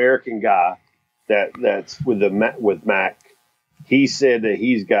 the American guy that's with Mac, he said that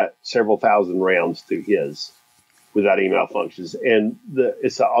he's got several thousand rounds through his without any malfunctions. And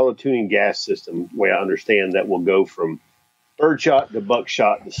it's an auto-tuning gas system, the way I understand, that will go from birdshot to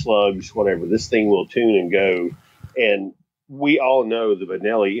buckshot to slugs, whatever. This thing will tune and go. And we all know the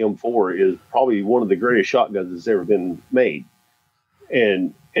Benelli M4 is probably one of the greatest shotguns that's ever been made.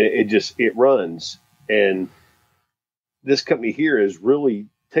 And it runs. And this company here is really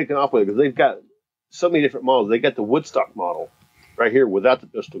taken off with it, because they've got so many different models. They got the Woodstock model right here without the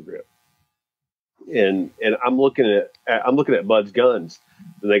pistol grip. And I'm looking at Bud's guns,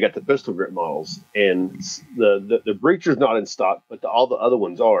 and they got the pistol grip models, and the breacher's not in stock, but all the other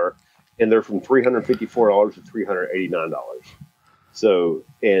ones are, and they're from $354 to $389. So,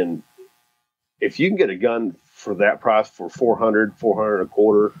 and if you can get a gun for that price for $400 and a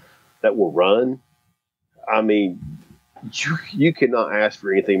quarter that will run, I mean, you cannot ask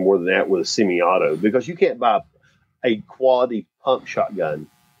for anything more than that with a semi-auto, because you can't buy a quality pump shotgun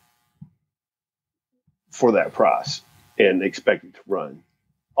for that price and expect it to run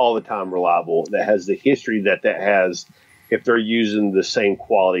all the time, reliable, that has the history that has, if they're using the same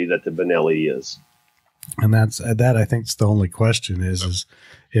quality that the Benelli is. And that I think is the only question is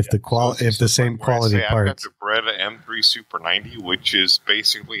if the same quality parts. I've got the Beretta M3 Super 90, which is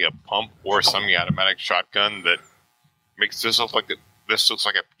basically a pump or semi-automatic shotgun that makes this look like a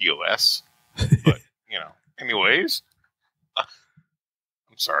POS. But you know, anyways, I'm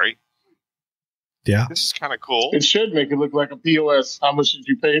sorry. Yeah, this is kind of cool. It should make it look like a POS. How much did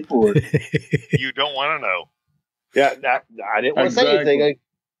you pay for it? You don't want to know. Yeah, I didn't want to say anything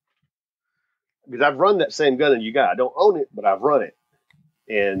because I've run that same gun that you got. I don't own it, but I've run it,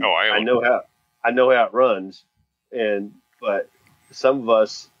 and I know how it runs. But some of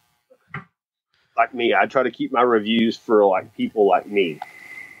us, like me, I try to keep my reviews for like people like me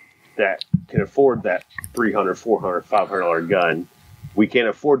that can afford that $300, $400, $500 gun. We can't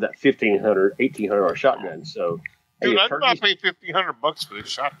afford that $1,500, $1,800 shotgun. So, dude, I did not pay $1,500 for this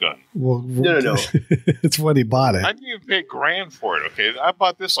shotgun. Well, no. It's when he bought it. I didn't even pay $1,000 for it. Okay, I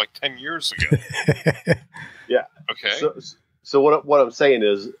bought this like 10 years ago. Yeah. Okay. So what I'm saying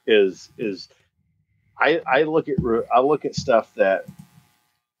is I look at stuff that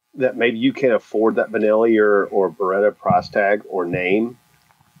maybe you can't afford that Benelli or Beretta price tag or name,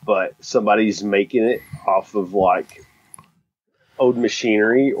 but somebody's making it off of like old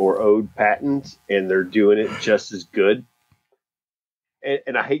machinery or old patents, and they're doing it just as good.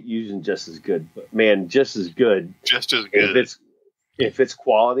 And I hate using just as good, but man, just as good. Just as good. If it's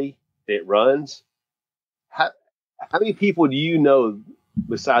quality, it runs. How many people do you know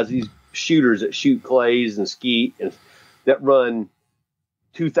besides these shooters that shoot clays and skeet and that run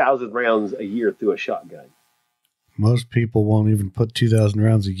 2,000 rounds a year through a shotgun? Most people won't even put 2,000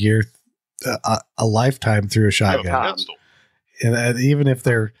 rounds a year, a lifetime through a shotgun. And even if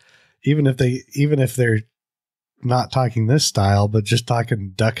they're not talking this style, but just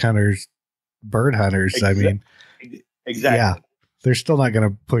talking duck hunters, bird hunters. I mean, exactly. Yeah, they're still not going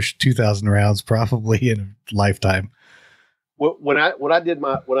to push 2,000 rounds probably in a lifetime. When I did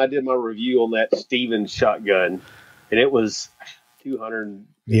my review on that Stevens shotgun, and it was 200.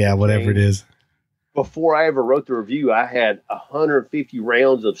 Yeah, whatever it is. Before I ever wrote the review, I had 150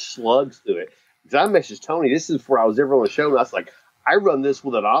 rounds of slugs through it. Because I messaged Tony, this is before I was ever on the show, and I was like, I run this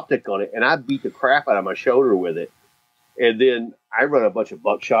with an optic on it, and I beat the crap out of my shoulder with it. And then I run a bunch of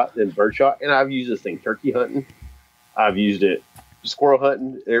buckshot, then birdshot, and I've used this thing turkey hunting. I've used it squirrel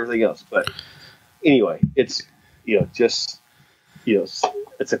hunting, and everything else. But anyway, it's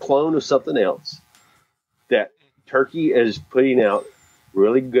it's a clone of something else that Turkey is putting out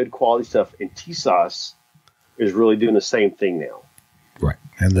really good quality stuff, and TSOS is really doing the same thing now. Right,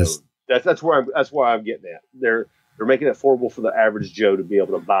 and this that's where I'm getting at. They're making it affordable for the average Joe to be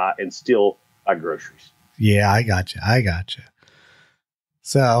able to buy and still buy groceries. Yeah, I got you.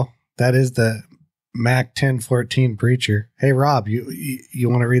 So that is the Mac 1014 Breacher. Hey, Rob, you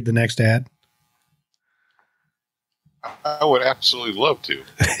want to read the next ad? I would absolutely love to.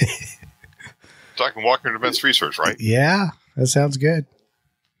 Talking Walker Defense Research, right? Yeah, that sounds good.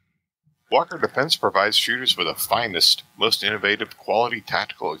 Walker Defense provides shooters with the finest, most innovative quality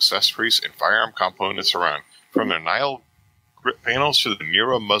tactical accessories and firearm components around. From their Nile grip panels to the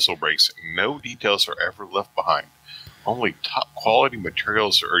Nero muzzle brakes, no details are ever left behind. Only top quality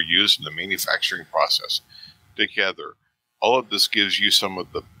materials are used in the manufacturing process. Together, all of this gives you some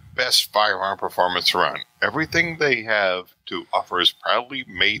of the best firearm performance around. Everything they have to offer is proudly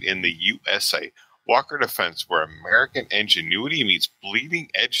made in the USA. Walker Defense, where American ingenuity meets bleeding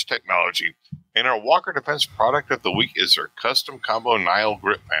edge technology. And our Walker Defense product of the week is their custom combo Nile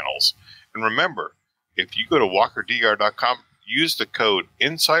grip panels. And remember, if you go to walkerdr.com, use the code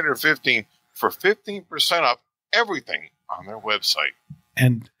INSIDER15 for 15% off everything on their website.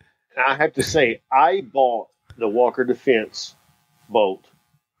 And I have to say, I bought the Walker Defense bolt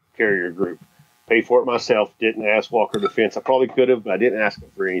carrier group. Paid for it myself. Didn't ask Walker Defense. I probably could have, but I didn't ask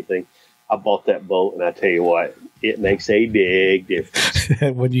them for anything. I bought that bolt, and I tell you what, it makes a big difference.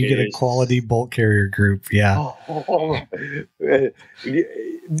 When you get a quality bolt carrier group, yeah.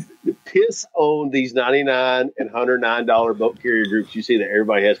 Piss on these $99 and $109 bolt carrier groups you see that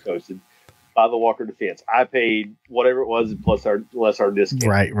everybody has posted by the Walker Defense. I paid whatever it was plus our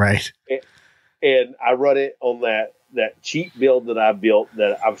discount. Right. And I run it on that cheap build that I built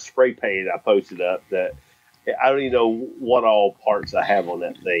that I've spray painted. I posted up that I don't even know what all parts I have on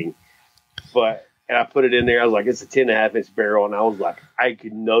that thing. And I put it in there. I was like, it's a 10.5-inch barrel. And I was like, I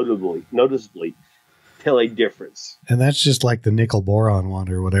could noticeably tell a difference. And that's just like the nickel boron one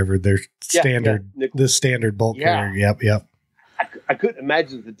or whatever. Their standard, the standard bolt carrier. Yep. I couldn't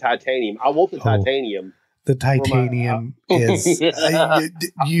imagine the titanium. I want the titanium. The titanium is,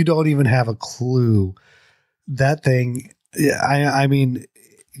 you don't even have a clue. That thing, I mean,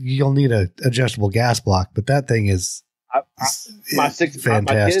 you'll need a adjustable gas block, but that thing is my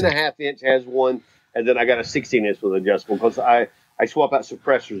fantastic. My 10.5-inch has one, and then I got a 16-inch with adjustable because I swap out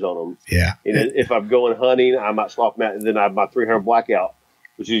suppressors on them. Yeah. And if I'm going hunting, I might swap them out, and then I have my 300 Blackout,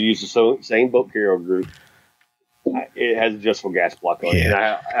 which is used the same bolt carrier group. It has adjustable gas block on it,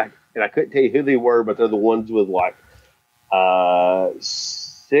 and I couldn't tell you who they were, but they're the ones with like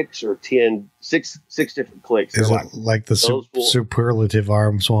 6 6 or 10, six different clicks. Is it like the superlative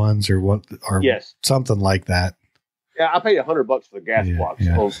arms ones or what? Or yes, something like that. Yeah, I paid $100 for the gas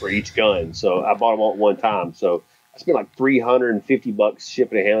blocks for each gun, so I bought them all at one time. So I spent like $350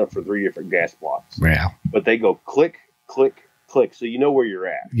 shipping and handling for 3 different gas blocks. Yeah, but they go click, click, click, so you know where you're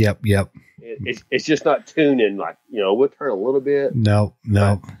at. Yep. It's just not tuning like we'll turn a little bit. No.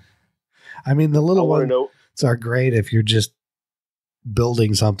 I mean, the little ones are great if you're just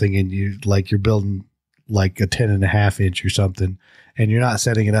building something and you're building like a 10.5 inch or something, and you're not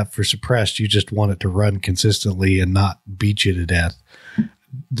setting it up for suppressed. You just want it to run consistently and not beat you to death.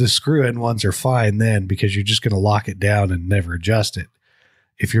 The screw-in ones are fine then because you're just going to lock it down and never adjust it.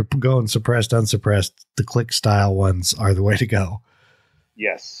 If you're going suppressed, unsuppressed, the click style ones are the way to go.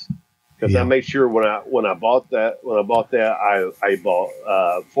 Yes. Because I made sure when I bought that, I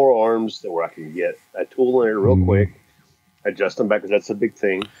bought 4 arms where I can get a tool in it real quick, adjust them back because that's a big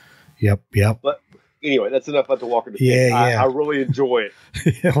thing. Yep. But anyway, that's enough about the Walker Defense. I really enjoy it.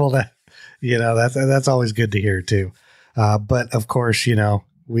 Well, that's always good to hear too. But of course,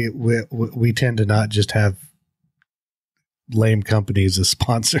 we tend to not just have lame companies as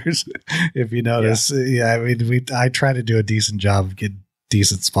sponsors. If you notice, I mean, I try to do a decent job of getting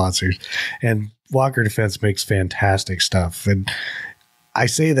decent sponsors, and Walker Defense makes fantastic stuff. And I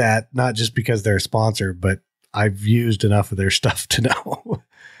say that not just because they're a sponsor, but I've used enough of their stuff to know,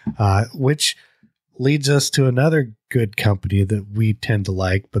 which leads us to another good company that we tend to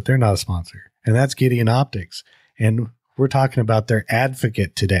like, but they're not a sponsor, and that's Gideon Optics. And we're talking about their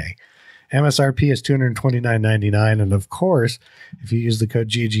advocate today. MSRP is $229.99. And of course, if you use the code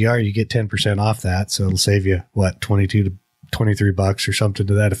GGR, you get 10% off that. So it'll save you $22 to $23 or something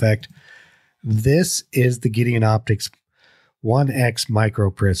to that effect. This is the Gideon Optics 1X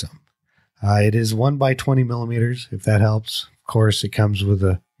Micro Prism. It is 1 by 20 millimeters, if that helps. Of course, it comes with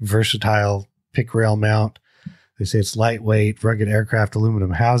a versatile pick rail mount. They say it's lightweight, rugged aircraft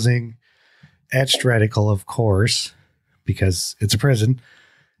aluminum housing, etched reticle, of course, because it's a prison.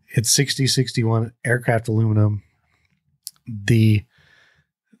 It's 6061 aircraft aluminum.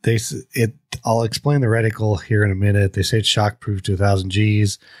 I'll explain the reticle here in a minute. They say it's shockproof to 1,000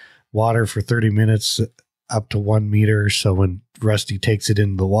 Gs, water for 30 minutes up to 1 meter. So when Rusty takes it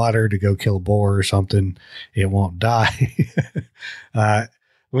into the water to go kill a boar or something, it won't die.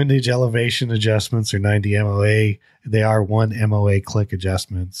 Windage elevation adjustments are 90 MOA. They are 1 MOA click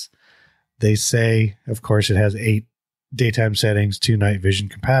adjustments. They say, of course, it has 8 daytime settings, 2 night vision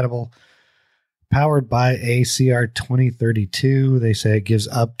compatible. Powered by a CR2032. They say it gives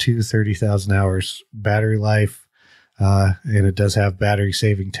up to 30,000 hours battery life. And it does have battery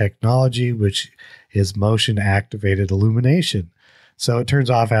saving technology, which is motion activated illumination. So it turns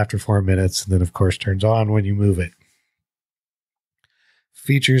off after 4 minutes and then, of course, turns on when you move it.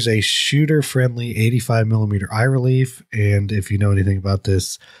 Features a shooter friendly 85 millimeter eye relief. And if you know anything about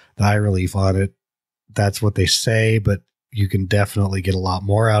this, the eye relief on it, that's what they say, but you can definitely get a lot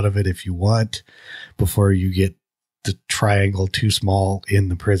more out of it if you want before you get the triangle too small in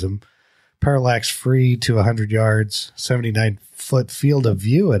the prism. Parallax free to 100 yards, 79-foot field of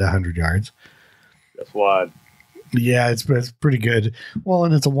view at 100 yards. That's wide. Yeah, it's pretty good. Well,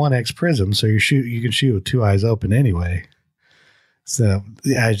 and it's a 1X prism, so you can shoot with 2 eyes open anyway. So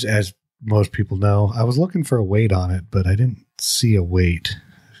as most people know, I was looking for a weight on it, but I didn't see a weight.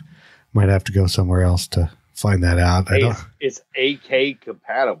 Might have to go somewhere else to find that out. It's AK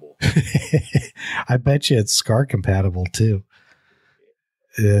compatible. I bet you it's SCAR compatible too.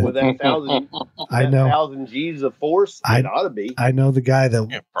 With that 1,000 Gs of force, it ought to be. I know the guy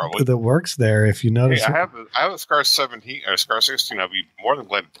that works there. If you notice, I have a SCAR 17 or SCAR 16. I'd be more than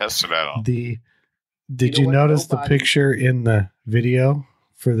glad to test it out. Did you notice the picture in the video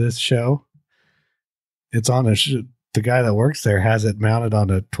for this show? It's on the guy that works there has it mounted on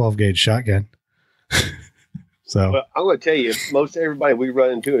a 12 gauge shotgun. So well, I'm going to tell you, most everybody we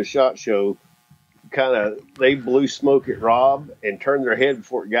run into a SHOT Show, they blew smoke at Rob and turned their head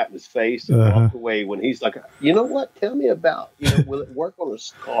before it got in his face and walked away when he's like, you know what? Tell me about, will it work on a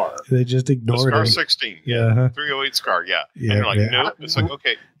SCAR? They just ignored SCAR it. 16. Yeah. 308 SCAR. Yeah. Yeah. And you're like, nope. It's like,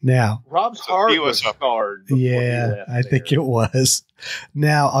 okay. Now, Rob's heart was scarred. Yeah, I think it was.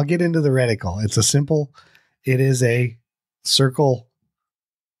 Now, I'll get into the reticle. It is a circle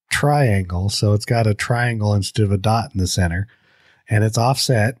triangle. So it's got a triangle instead of a dot in the center, and it's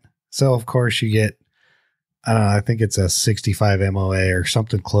offset. So, of course, you get, I don't know, I think it's a 65 MOA or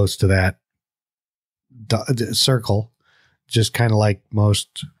something close to that circle, just kind of like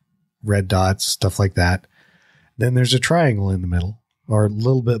most red dots, stuff like that. Then there's a triangle in the middle or a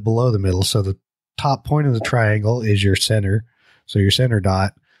little bit below the middle. So the top point of the triangle is your center. So your center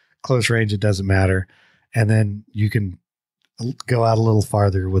dot. close range, it doesn't matter. And then you can go out a little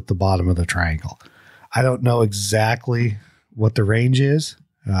farther with the bottom of the triangle. I don't know exactly what the range is.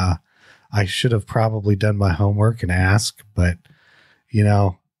 I should have probably done my homework and asked, but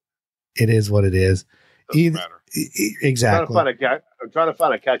it is what it is. Doesn't matter. Exactly. I'm trying to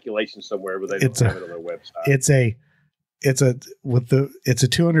find a calculation somewhere, but they don't have it on their website. It's a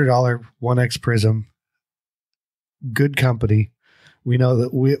 $200 1X Prism. Good company. We know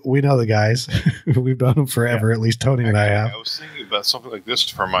that we know the guys. We've known them forever. At least Tony and I have. I was thinking about something like this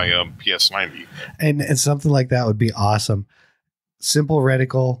for my PS90, and something like that would be awesome. Simple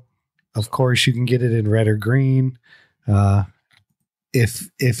reticle. Of course, you can get it in red or green.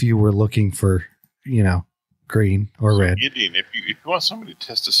 If you were looking for, green or red. Gideon, if you want somebody to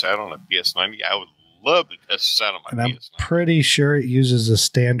test this out on a PS90, I would love to test this out on my PS90. I'm pretty sure it uses a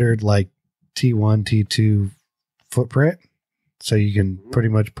standard like T1, T2 footprint. So you can pretty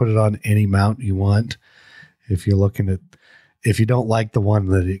much put it on any mount you want. If you don't like the one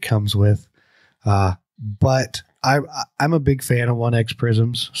that it comes with. But I'm a big fan of 1X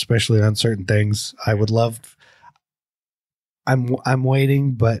prisms, especially on certain things. I'm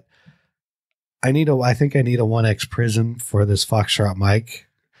waiting, but I think I need a 1X prism for this Foxtrot mic,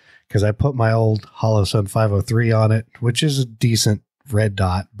 because I put my old HoloSun 503 on it, which is a decent red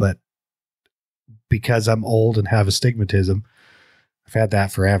dot, but because I'm old and have astigmatism, I've had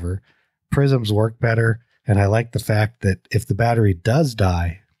that forever. Prisms work better, and I like the fact that if the battery does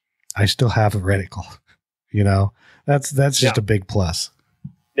die, I still have a reticle. That's just a big plus.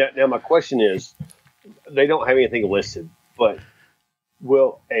 Now my question is, they don't have anything listed, but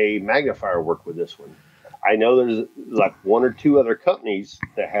will a magnifier work with this one? I know there's like one or two other companies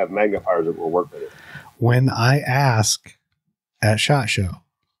that have magnifiers that will work with it. When I ask at SHOT Show,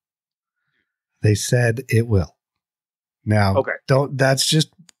 they said it will. Now, okay. Don't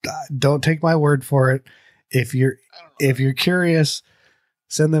take my word for it. If you're curious,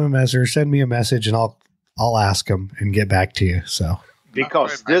 send them a message or send me a message, and I'll ask them and get back to you. So.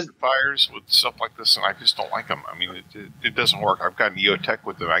 Because magnifiers with stuff like this, and I just don't like them. I mean, it doesn't work. I've got Neotech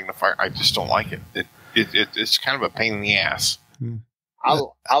with the magnifier. I just don't like it. It's kind of a pain in the ass. I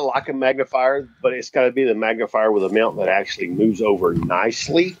like a magnifier, but it's got to be the magnifier with a mount that actually moves over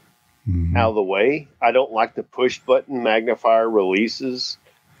nicely out of the way. I don't like the push button magnifier releases,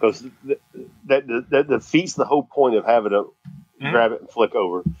 because that defeats the whole point of having to grab it and flick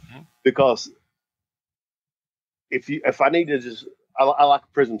over. Because if I need to just, I like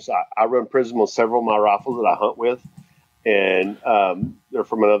a prism sight. I run prism on several of my rifles that I hunt with, and they're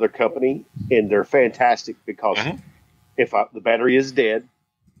from another company, and they're fantastic because if the battery is dead,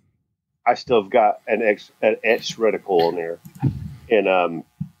 I still have got an etched reticle on there, and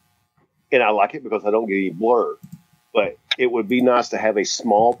I like it because I don't get any blur. But it would be nice to have a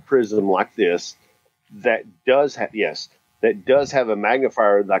small prism like this that does have a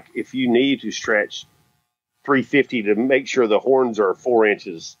magnifier. Like if you need to stretch 350 to make sure the horns are 4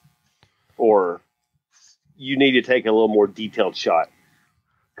 inches, or you need to take a little more detailed shot,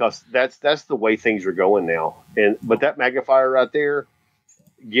 because that's the way things are going now. But that magnifier right there,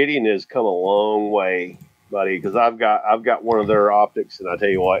 Gideon has come a long way, buddy, because I've got one of their optics, and I tell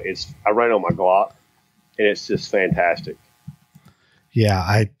you what, I ran on my Glock, and it's just fantastic. Yeah,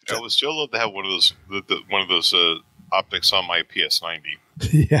 I would still love to have one of those optics on my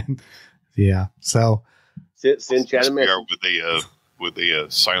PS90. yeah. So send Chad a message with a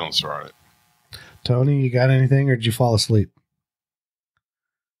silencer on it. Tony, you got anything, or did you fall asleep?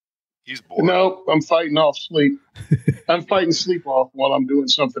 He's bored. No, I'm fighting off sleep. I'm fighting sleep off while I'm doing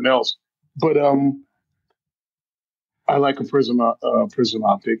something else. But I like a prism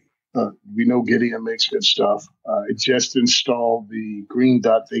optic. We know Gideon makes good stuff. I just installed the green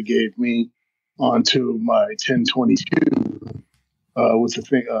dot they gave me onto my 1022 with the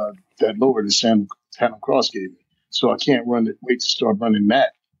thing that lower the Tandem Cross gave me. So I can't wait to start running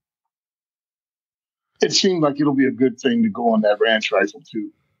that. It seemed like it'll be a good thing to go on that ranch rifle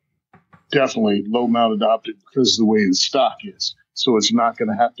too. Definitely low mounted optic because of the way the stock is. So it's not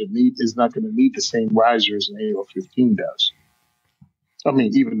going to need the same riser as an AR-15 does. I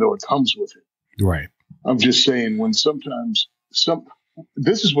mean, even though it comes with it. Right. I'm just saying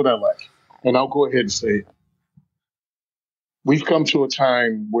this is what I like. And I'll go ahead and say it. We've come to a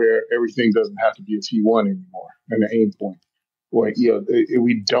time where everything doesn't have to be a T1 anymore and an aim point. Or,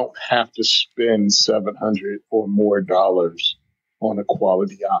 we don't have to spend $700 or more on a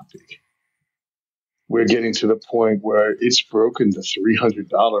quality optic. We're getting to the point where it's broken the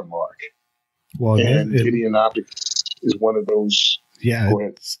 $300 mark. Well, and Gideon Optics is one of those. Yeah,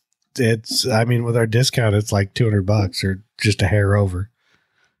 it's. I mean, with our discount, it's like $200 or just a hair over.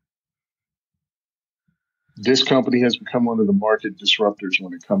 this company has become one of the market disruptors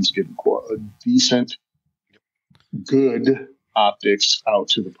when it comes to getting decent, good optics out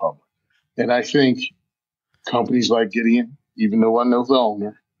to the public. And I think companies like Gideon, even though I know the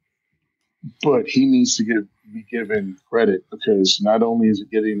owner, but he needs to be given credit, because not only is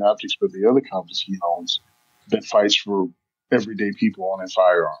it Gideon Optics, but the other companies he owns that fights for everyday people owning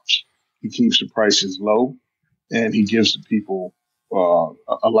firearms. He keeps the prices low, and he gives the people,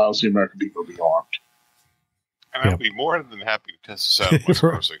 allows the American people to be armed. And I'll be more than happy to test this out on my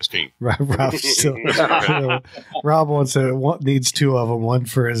Scar 16. Rob still, Rob wants needs two of them, one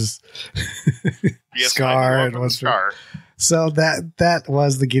for his Scar and one for Scar. So that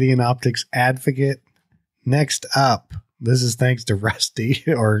was the Gideon Optics Advocate. Next up, this is thanks to Rusty,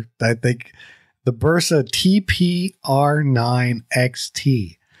 or I think the Bersa TPR9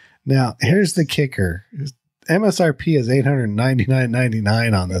 XT. Now, here's the kicker. MSRP is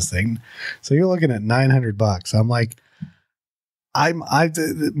 $899.99 on this thing. So you're looking at $900. I'm like,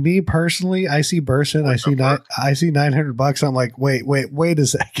 me personally, I see Bersa and I see $900. I'm like, wait a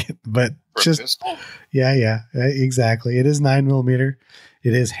second. But yeah, exactly. It is 9mm.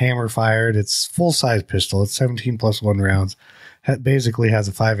 It is hammer fired. It's full size pistol. It's 17 plus 1 rounds. It basically has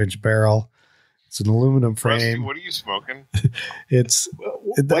a 5-inch barrel. It's an aluminum frame. Rusty, what are you smoking? It's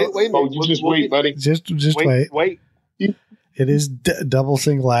wait. You just wait, buddy. Just wait. Wait. It is double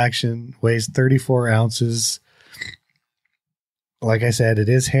single action. Weighs 34 ounces. Like I said, it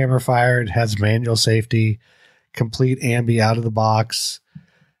is hammer fired. Has manual safety. Complete ambi out of the box.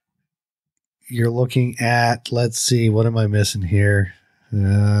 You're looking at, let's see, what am I missing here?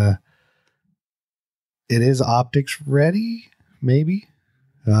 It is optics ready, maybe.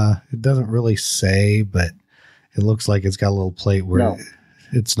 It doesn't really say, but it looks like it's got a little plate where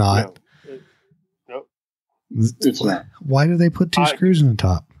it's not. No. It's not. Why do they put two screws in the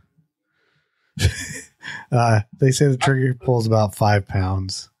top? They say the trigger pulls about 5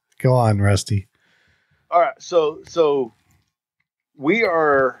 pounds. Go on, Rusty. All right. So we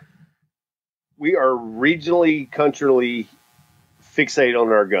are regionally, countryly fixated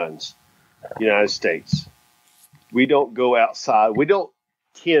on our guns. United States. We don't go outside. We don't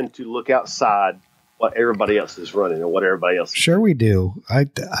tend to look outside what everybody else is running and what everybody else is Sure we do.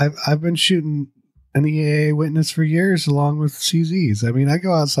 I've been shooting an EAA Witness for years along with CZs. I mean, I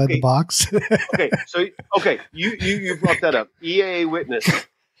go outside the box. You brought that up. EAA Witness,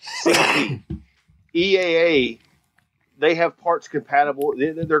 CZ, EAA, they have parts compatible.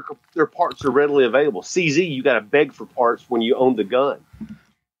 Their parts are readily available. CZ, you got to beg for parts when you own the gun.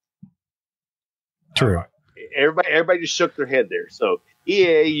 True. Everybody just shook their head there. So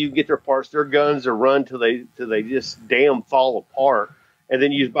EA, you get their parts, their guns are run till they just damn fall apart, and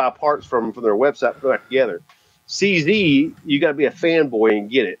then you just buy parts from their website, put it back together. CZ, you got to be a fanboy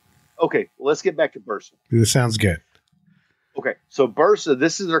and get it. Okay, well, let's get back to Bersa. This sounds good. Okay, so Bersa,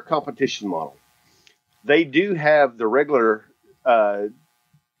 this is their competition model. They do have the regular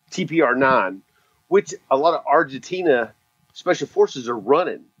TPR9, which a lot of Argentina Special Forces are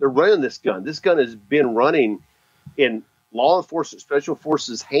running. They're running this gun. This gun has been running in law enforcement, Special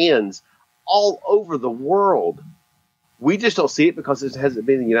Forces hands all over the world. We just don't see it because it hasn't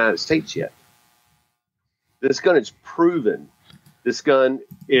been in the United States yet. This gun is proven. This gun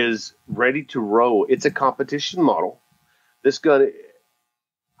is ready to roll. It's a competition model. This gun,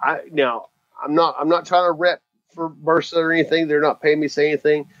 I'm not trying to rep for Bersa or anything. They're not paying me to say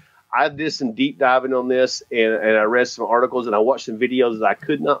anything. I did some deep diving on this, and I read some articles, and I watched some videos that I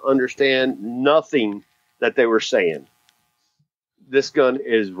could not understand nothing that they were saying. This gun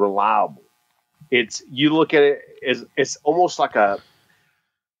is reliable. You look at it as it's almost like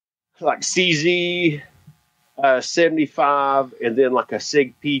CZ 75, and then like a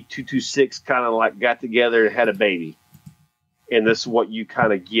Sig P226 kind of like got together and had a baby. And this is what you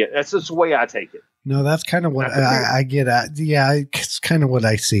kind of get. That's just the way I take it. No, that's kind of what I get at. Yeah, it's kind of what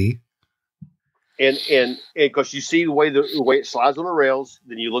I see. And because you see the way it slides on the rails,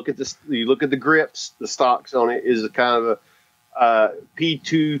 then you look at this. You look at the grips. The stocks on it is a kind of a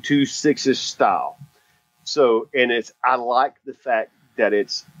P226ish style. So, and I like the fact that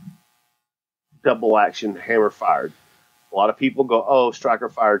it's double action hammer fired. A lot of people go, "Oh, striker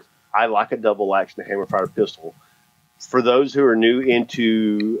fired." I like a double action hammer fired pistol. For those who are new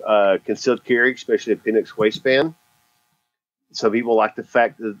into concealed carry, especially appendix waistband, some people like the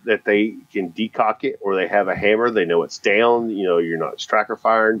fact that they can decock it, or they have a hammer. They know it's down. You know, you're not striker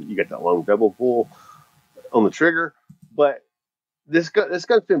firing. You got that long double pull on the trigger. But this gun's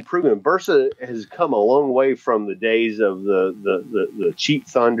been proven. Bersa has come a long way from the days of the cheap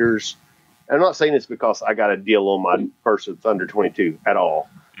Thunders. I'm not saying this because I got a deal on my Bersa Thunder 22 at all.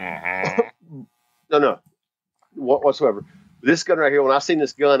 Mm-hmm. No. whatsoever. This gun right here, when I seen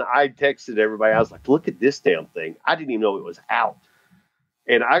this gun, I texted everybody. I was like, look at this damn thing. I didn't even know it was out.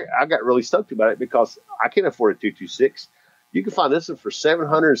 And I got really stoked about it because I can't afford a 226. You can find this one for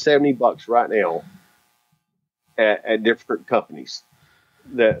 $770 right now at different companies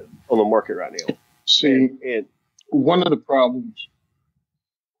that on the market right now. See, and one of the problems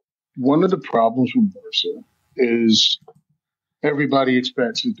with Bersa is everybody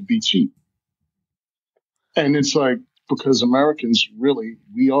expects it to be cheap. And it's like, because Americans really,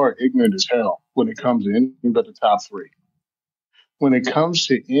 we are ignorant as hell when it comes to anything but the top three. When it comes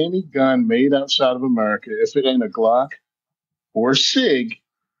to any gun made outside of America, if it ain't a Glock or a SIG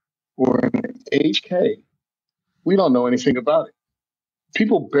or an HK, we don't know anything about it.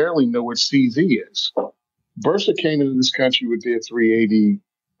 People barely know what CZ is. Bersa came into this country with their 380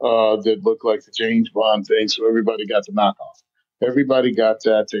 that looked like the James Bond thing, so everybody got the knockoff. Everybody got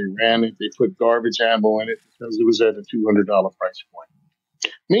that. They ran it. They put garbage ammo in it because it was at a $200 price point.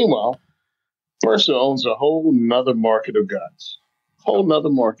 Meanwhile, Bersa owns a whole nother market of guns. Whole nother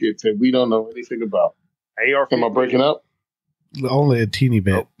market that we don't know anything about. AR-15. Am I breaking up? Only a teeny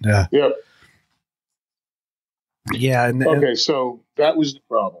bit. Yeah. Yep. Yeah. Okay, so that was the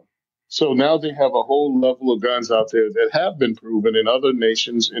problem. So now they have a whole level of guns out there that have been proven in other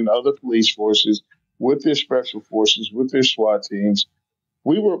nations, in other police forces, with their special forces, with their SWAT teams.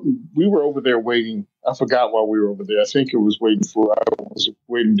 We were over there waiting. I forgot why we were over there. I think I was waiting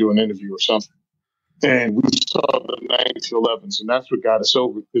to do an interview or something. And we saw the 1911s, and that's what got us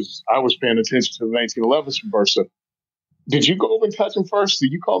over because I was paying attention to the 1911s from Bersa. Did you go over and touch them first?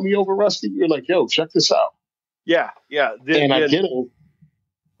 Did you call me over, Rusty? You're like, yo, check this out. Yeah. I get over.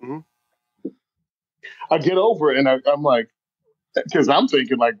 Mm-hmm. I get over, and I'm like, because I'm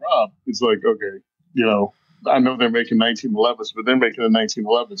thinking like Rob. It's like, okay, I know they're making 1911s, but they're making the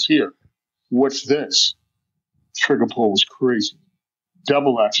 1911s here. What's this? Trigger pull was crazy.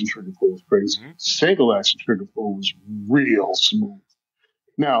 Double action trigger pull was crazy. Mm-hmm. Single action trigger pull was real smooth.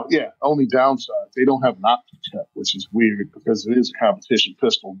 Now, only downside, they don't have an optic check, which is weird because it is a competition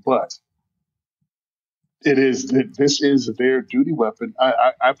pistol, but this is their duty weapon.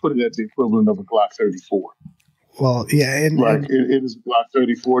 I put it at the equivalent of a Glock 34. Well, yeah. It is a Glock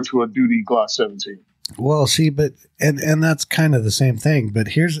 34 to a duty Glock 17. Well, see, but, and that's kind of the same thing, but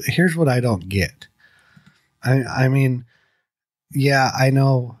here's what I don't get. I mean, yeah, I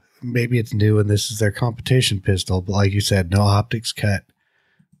know maybe it's new and this is their competition pistol, but like you said, no optics cut.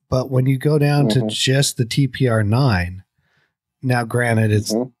 But when you go down to just the TPR-9, now granted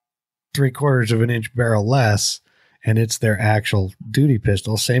it's 3/4 of an inch barrel less, and it's their actual duty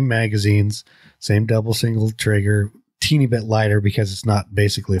pistol, same magazines, same double single trigger, teeny bit lighter because it's not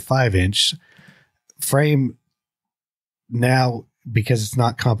basically a 5-inch frame. Now, because it's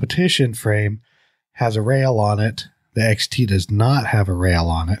not competition frame, has a rail on it. The XT does not have a rail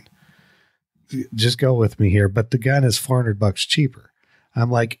on it. Just go with me here. But the gun is $400 cheaper. I'm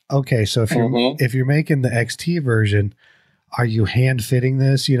like, okay, so if you're making the XT version, are you hand fitting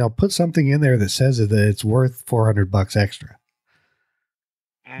this? Put something in there that says that it's worth $400 extra.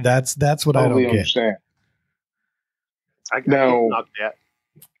 That's what I don't understand. Get. Knock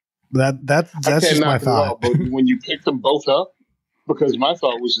that. That's just my thought. But when you pick them both up, because my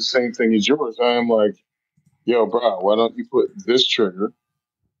thought was the same thing as yours, I'm like, yo, bro, why don't you put this trigger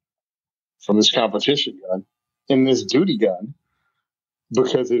from this competition gun in this duty gun?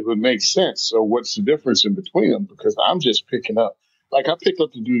 Because it would make sense. So what's the difference in between them? Because I'm just picking up. Like, I picked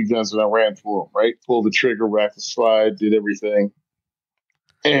up the duty guns and I ran through them, right? Pulled the trigger, racked the slide, did everything.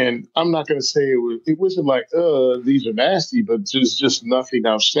 And I'm not going to say it wasn't like, these are nasty, but there's just nothing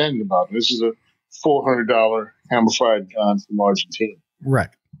outstanding about them. This is a $400 hammer-fired gun from Argentina. Right.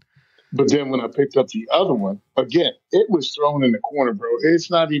 But then when I picked up the other one, again, it was thrown in the corner, bro.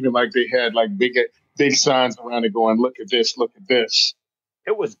 It's not even like they had like big signs around it going, look at this, look at this.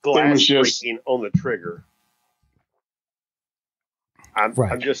 It was glass breaking on the trigger.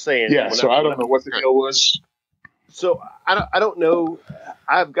 I'm just saying. Yeah, so I don't know what the deal was. So I don't know.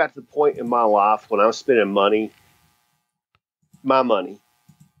 I've got to the point in my life when I'm spending my money,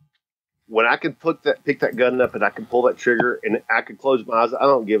 when I can pick that gun up and I can pull that trigger and I can close my eyes, I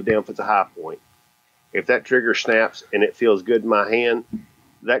don't give a damn if it's a high point. If that trigger snaps and it feels good in my hand,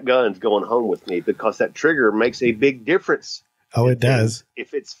 that gun's going home with me because that trigger makes a big difference. Oh, it does.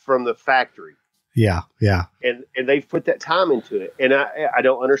 If it's from the factory. Yeah, yeah. And they've put that time into it. And I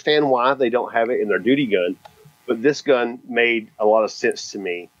don't understand why they don't have it in their duty gun. But this gun made a lot of sense to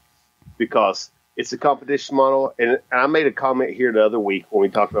me because it's a competition model. And I made a comment here the other week when we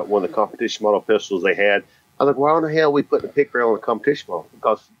talked about one of the competition model pistols they had. I was like, why in the hell are we putting a pick rail on a competition model?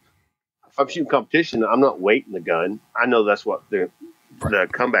 Because I'm shooting competition, I'm not weighting the gun. I know that's what the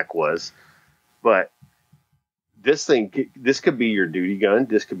comeback was, but this could be your duty gun.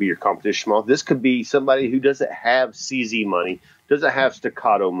 This could be your competition model. This could be somebody who doesn't have CZ money, doesn't have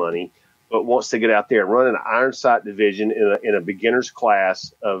staccato money, but wants to get out there and run an iron sight division in a beginner's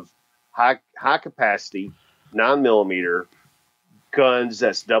class of high capacity 9mm guns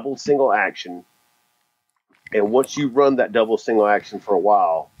that's double single action. And once you run that double single action for a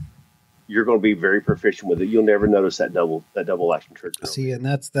while, you're going to be very proficient with it. You'll never notice that double action trigger. See, and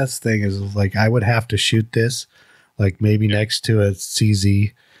that's the thing is like I would have to shoot this like maybe next to a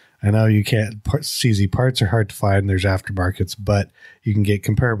CZ. I know you can't. CZ parts are hard to find. There's aftermarkets, but you can get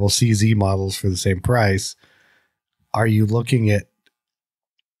comparable CZ models for the same price. Are you looking at?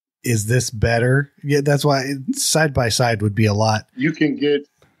 Is this better? Yeah, that's why side by side would be a lot. You can get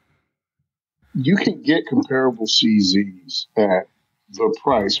comparable CZs at the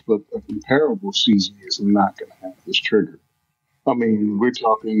price, but a comparable CZ is not going to have this trigger. I mean, we're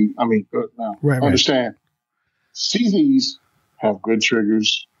talking. I mean, now understand. CZs have good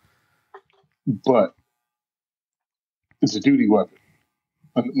triggers, but it's a duty weapon.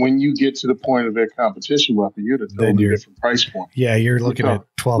 When you get to the point of their competition weapon, you're at a totally different price point. Yeah, you're looking at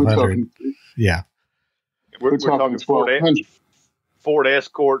 1,200. Yeah, we're talking 1,200. Ford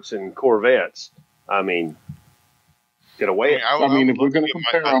Escorts and Corvettes. I mean, get away. I mean, if we're going to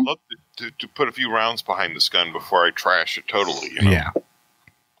compare them, I'd love to put a few rounds behind this gun before I trash it totally. You know? Yeah.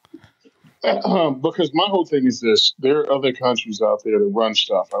 Because my whole thing is this: there are other countries out there that run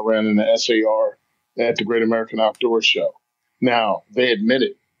stuff. I ran in the SAR at the Great American Outdoor Show. Now they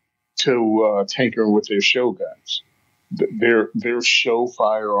admitted to tinkering with their show guns, their show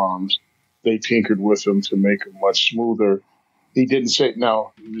firearms. They tinkered with them to make them much smoother. He didn't say.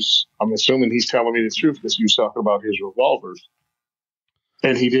 Now I'm assuming he's telling me the truth because he was talking about his revolvers,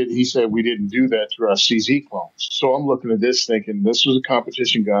 and he did. He said we didn't do that through our CZ clones. So I'm looking at this thinking this was a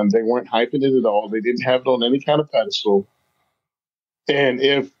competition gun. They weren't hyping it at all. They didn't have it on any kind of pedestal. And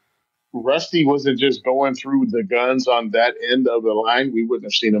if Rusty wasn't just going through the guns on that end of the line, we wouldn't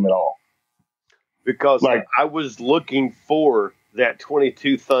have seen them at all. Because I was looking for that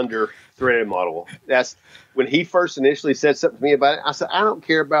 22 Thunder threaded model. That's when he first initially said something to me about it. I said, I don't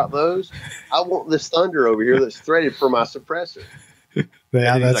care about those. I want this Thunder over here that's threaded for my suppressor.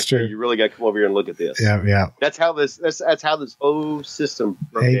 Yeah, that's like, true. You really got to come over here and look at this. Yeah. That's how this whole system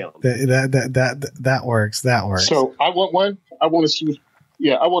broke down. That works. That works. So I want one. I want to see.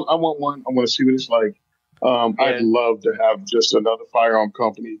 Yeah, I want one. I want to see what it's like. I'd love to have just another firearm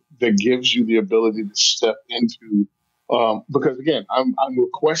company that gives you the ability to step into. Because again, I'm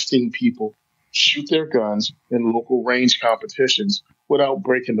requesting people shoot their guns in local range competitions without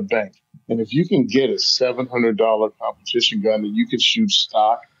breaking the bank. And if you can get a $700 competition gun that you can shoot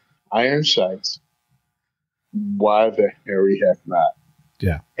stock iron sights, why the hairy heck not?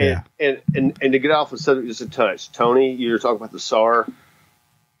 Yeah. And to get off the subject just a touch, Tony, you were talking about the SAR,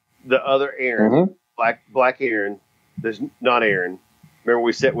 the other Aaron, Black Aaron. There's not Aaron. Remember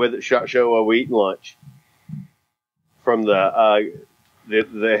we sat with at SHOT Show while we eating lunch. From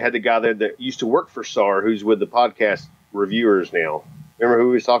they had the guy there that used to work for SAR, who's with the podcast reviewers now. Remember who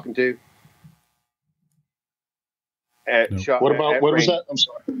he was talking to? What was that? I'm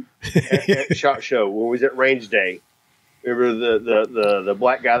sorry. At SHOT Show when we was at Range Day. Remember the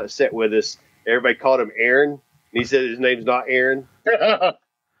black guy that sat with us? Everybody called him Aaron. And he said his name's not Aaron.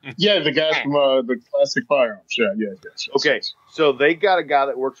 Yeah, the guy from the Classic Firearms. Yeah. Okay, so they got a guy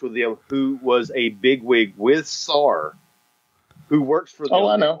that works with them who was a bigwig with SAR, who works for them. Oh,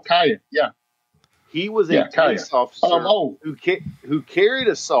 I know. Kaya, yeah. He was a police officer who carried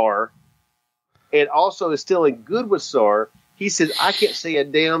a SAR and also is still in good with SAR. He says, I can't say a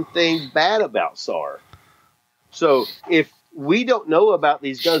damn thing bad about SAR. So if we don't know about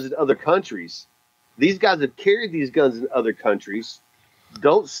these guns in other countries, these guys have carried these guns in other countries.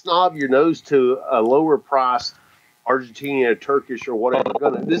 Don't snob your nose to a lower priced Argentinian, Turkish, or whatever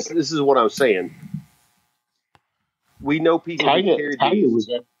gun. This is what I'm saying. We know people who carry these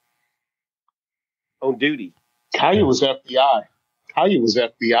on duty. Kaya was FBI. Kaya was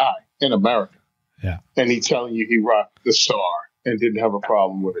FBI in America. Yeah. And he's telling you he rocked the SAR and didn't have a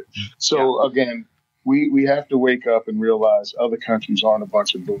problem with it. So again, we have to wake up and realize other countries aren't a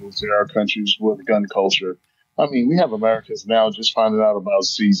bunch of bulls. There are countries with gun culture. I mean, we have Americans now just finding out about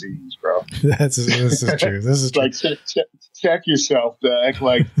CZs, bro. This is true. This is like check yourself to act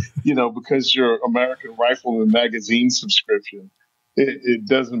like, because your American Rifle and Magazine subscription, it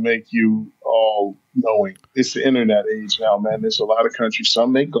doesn't make you all knowing. It's the internet age now, man. There's a lot of countries.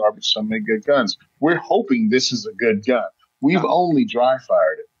 Some make garbage, some make good guns. We're hoping this is a good gun. We've only dry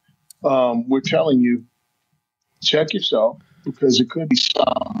fired it. we're telling you, check yourself, because it could be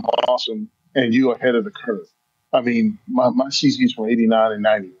something awesome and you're ahead of the curve. I mean, my CCs from 89 and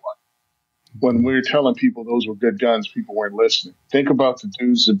 91. When we were telling people those were good guns, people weren't listening. Think about the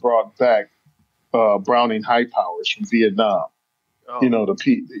dudes that brought back Browning high powers from Vietnam. Oh. You know,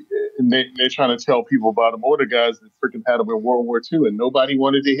 and they're trying to tell people about them, or the guys that freaking had them in World War II, and nobody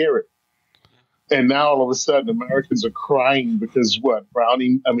wanted to hear it. And now all of a sudden, Americans are crying because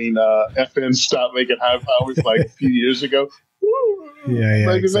FN stopped making high powers like a few years ago. Yeah,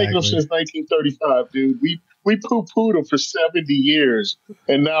 like, exactly. It's making them since 1935, dude. We poo-pooed them for 70 years,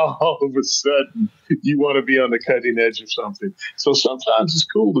 and now all of a sudden you want to be on the cutting edge of something. So sometimes it's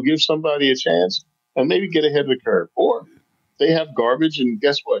cool to give somebody a chance and maybe get ahead of the curve. Or they have garbage, and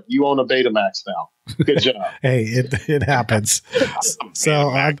guess what? You own a Betamax now. Good job. Hey, it happens. So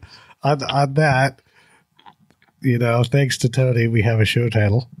on that, you know, thanks to Tony, we have a show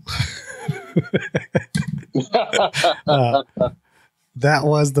title. That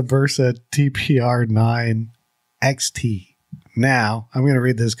was the Bersa TPR 9 XT. Now, I'm going to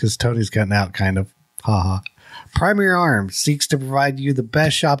read this because Tony's gotten out kind of. Haha. Primary Arms seeks to provide you the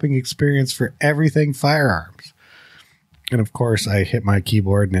best shopping experience for everything firearms. And of course, I hit my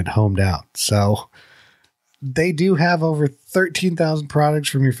keyboard and it homed out. So they do have over 13,000 products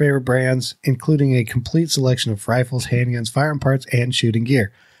from your favorite brands, including a complete selection of rifles, handguns, firearm parts, and shooting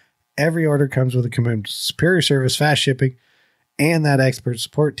gear. Every order comes with a commitment to superior service, fast shipping, and that expert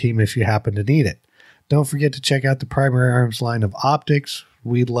support team if you happen to need it. Don't forget to check out the Primary Arms line of optics.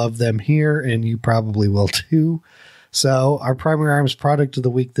 We love them here, and you probably will too. So our Primary Arms product of the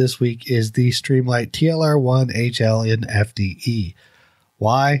week this week is the Streamlight TLR1 HL in FDE.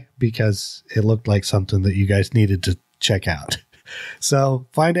 Why? Because it looked like something that you guys needed to check out. So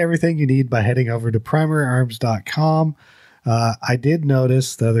find everything you need by heading over to primaryarms.com. I did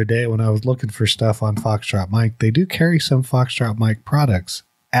notice the other day when I was looking for stuff on Foxtrot Mike, they do carry some Foxtrot Mike products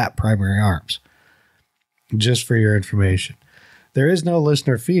at Primary Arms. Just for your information. There is no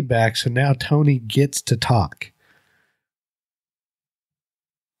listener feedback, so now Tony gets to talk.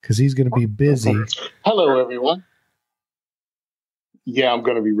 Because he's going to be busy. Hello, everyone. Yeah, I'm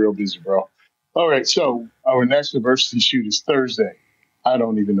going to be real busy, bro. All right, so our next diversity shoot is Thursday. I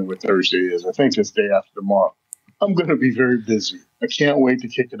don't even know what Thursday is. I think it's day after tomorrow. I'm going to be very busy. I can't wait to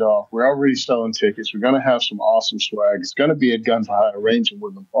kick it off. We're already selling tickets. We're going to have some awesome swag. It's going to be at Gun for Hire Range in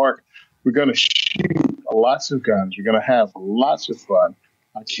Woodland Park. We're going to shoot lots of guns. We're going to have lots of fun.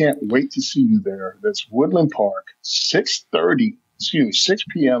 I can't wait to see you there. That's Woodland Park, 6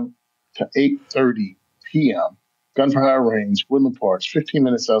 p.m. to 8:30 p.m. Gun for Hire Range, Woodland Park, 15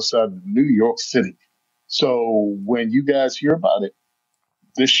 minutes outside of New York City. So when you guys hear about it,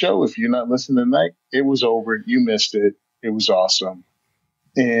 this show, if you're not listening tonight, it was over. You missed it. It was awesome.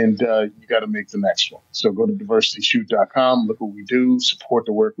 And you got to make the next one. So go to diversityshoot.com, look what we do, support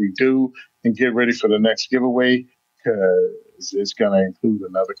the work we do, and get ready for the next giveaway, because it's going to include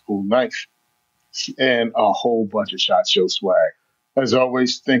another cool knife and a whole bunch of SHOT Show swag. As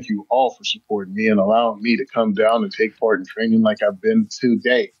always, thank you all for supporting me and allowing me to come down and take part in training like I've been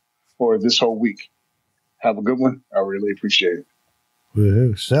today or this whole week. Have a good one. I really appreciate it.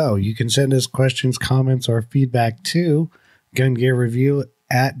 Woohoo. So you can send us questions, comments, or feedback to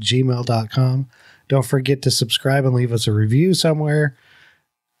gungearreview@gmail.com. Don't forget to subscribe and leave us a review somewhere.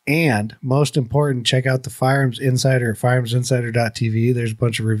 And most important, check out the Firearms Insider at firearmsinsider.tv. There's a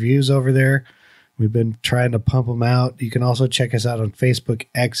bunch of reviews over there. We've been trying to pump them out. You can also check us out on Facebook,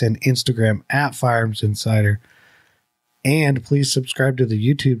 X, and Instagram at Firearms Insider. And please subscribe to the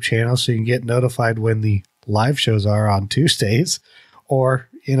YouTube channel so you can get notified when the live shows are on Tuesdays. Or,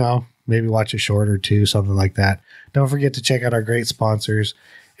 you know, maybe watch a short or two, something like that. Don't forget to check out our great sponsors.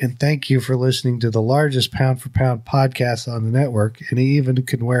 And thank you for listening to the largest pound-for-pound podcast on the network. And he even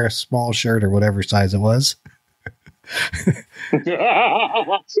can wear a small shirt or whatever size it was.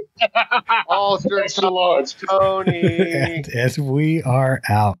 All shirts belongs to Tony. And we are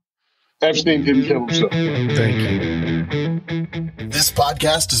out. Epstein didn't kill himself. Thank you. This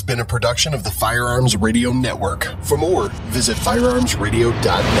podcast has been a production of the Firearms Radio Network. For more, visit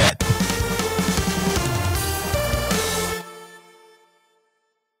firearmsradio.net.